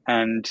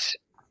 And,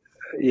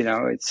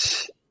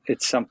 it's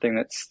something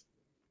that's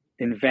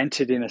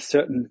invented in a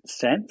certain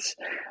sense,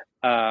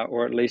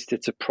 or at least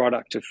it's a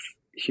product of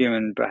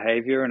human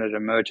behavior, and it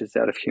emerges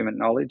out of human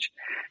knowledge.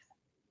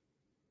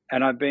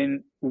 And I've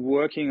been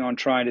working on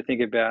trying to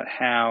think about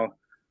how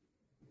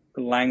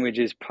language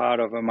is part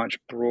of a much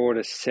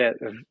broader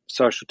set of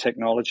social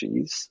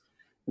technologies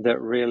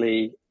that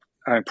really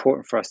are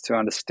important for us to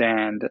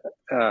understand.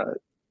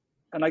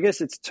 And I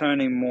guess it's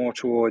turning more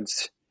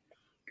towards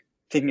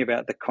thinking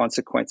about the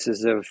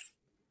consequences of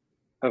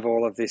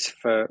all of this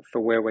for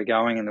where we're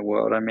going in the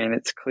world. I mean,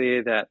 it's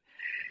clear that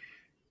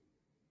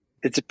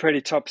it's a pretty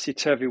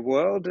topsy-turvy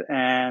world,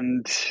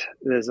 and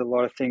there's a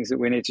lot of things that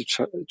we need to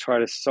try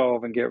to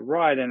solve and get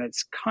right. And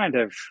it's kind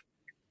of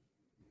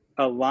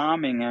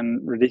alarming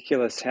and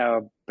ridiculous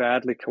how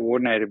badly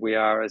coordinated we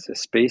are as a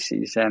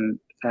species. And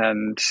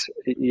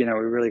we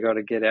really got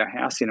to get our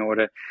house in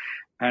order.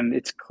 And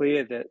it's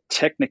clear that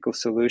technical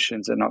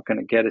solutions are not going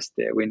to get us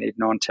there. We need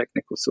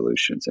non-technical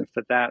solutions. And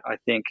for that, I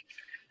think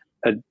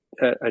a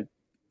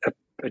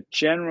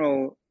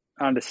general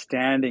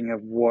understanding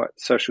of what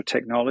social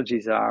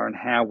technologies are and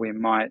how we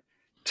might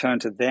turn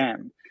to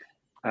them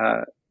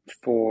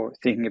for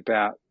thinking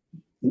about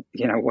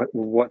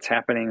what's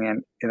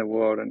happening in the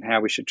world and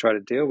how we should try to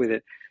deal with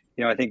it.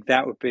 I think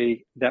that would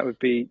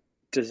be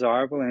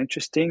desirable and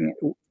interesting.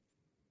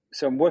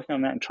 So I'm working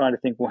on that and trying to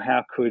think, well,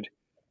 how could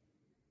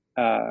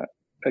a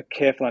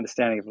careful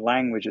understanding of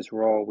language's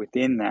role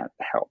within that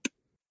help?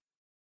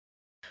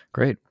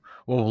 Great.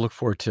 Well, we'll look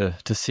forward to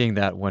seeing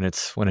that when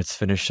it's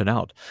finished and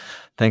out.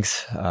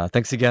 Thanks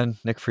again,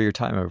 Nick, for your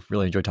time. I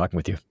really enjoyed talking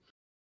with you.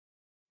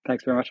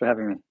 Thanks very much for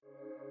having me.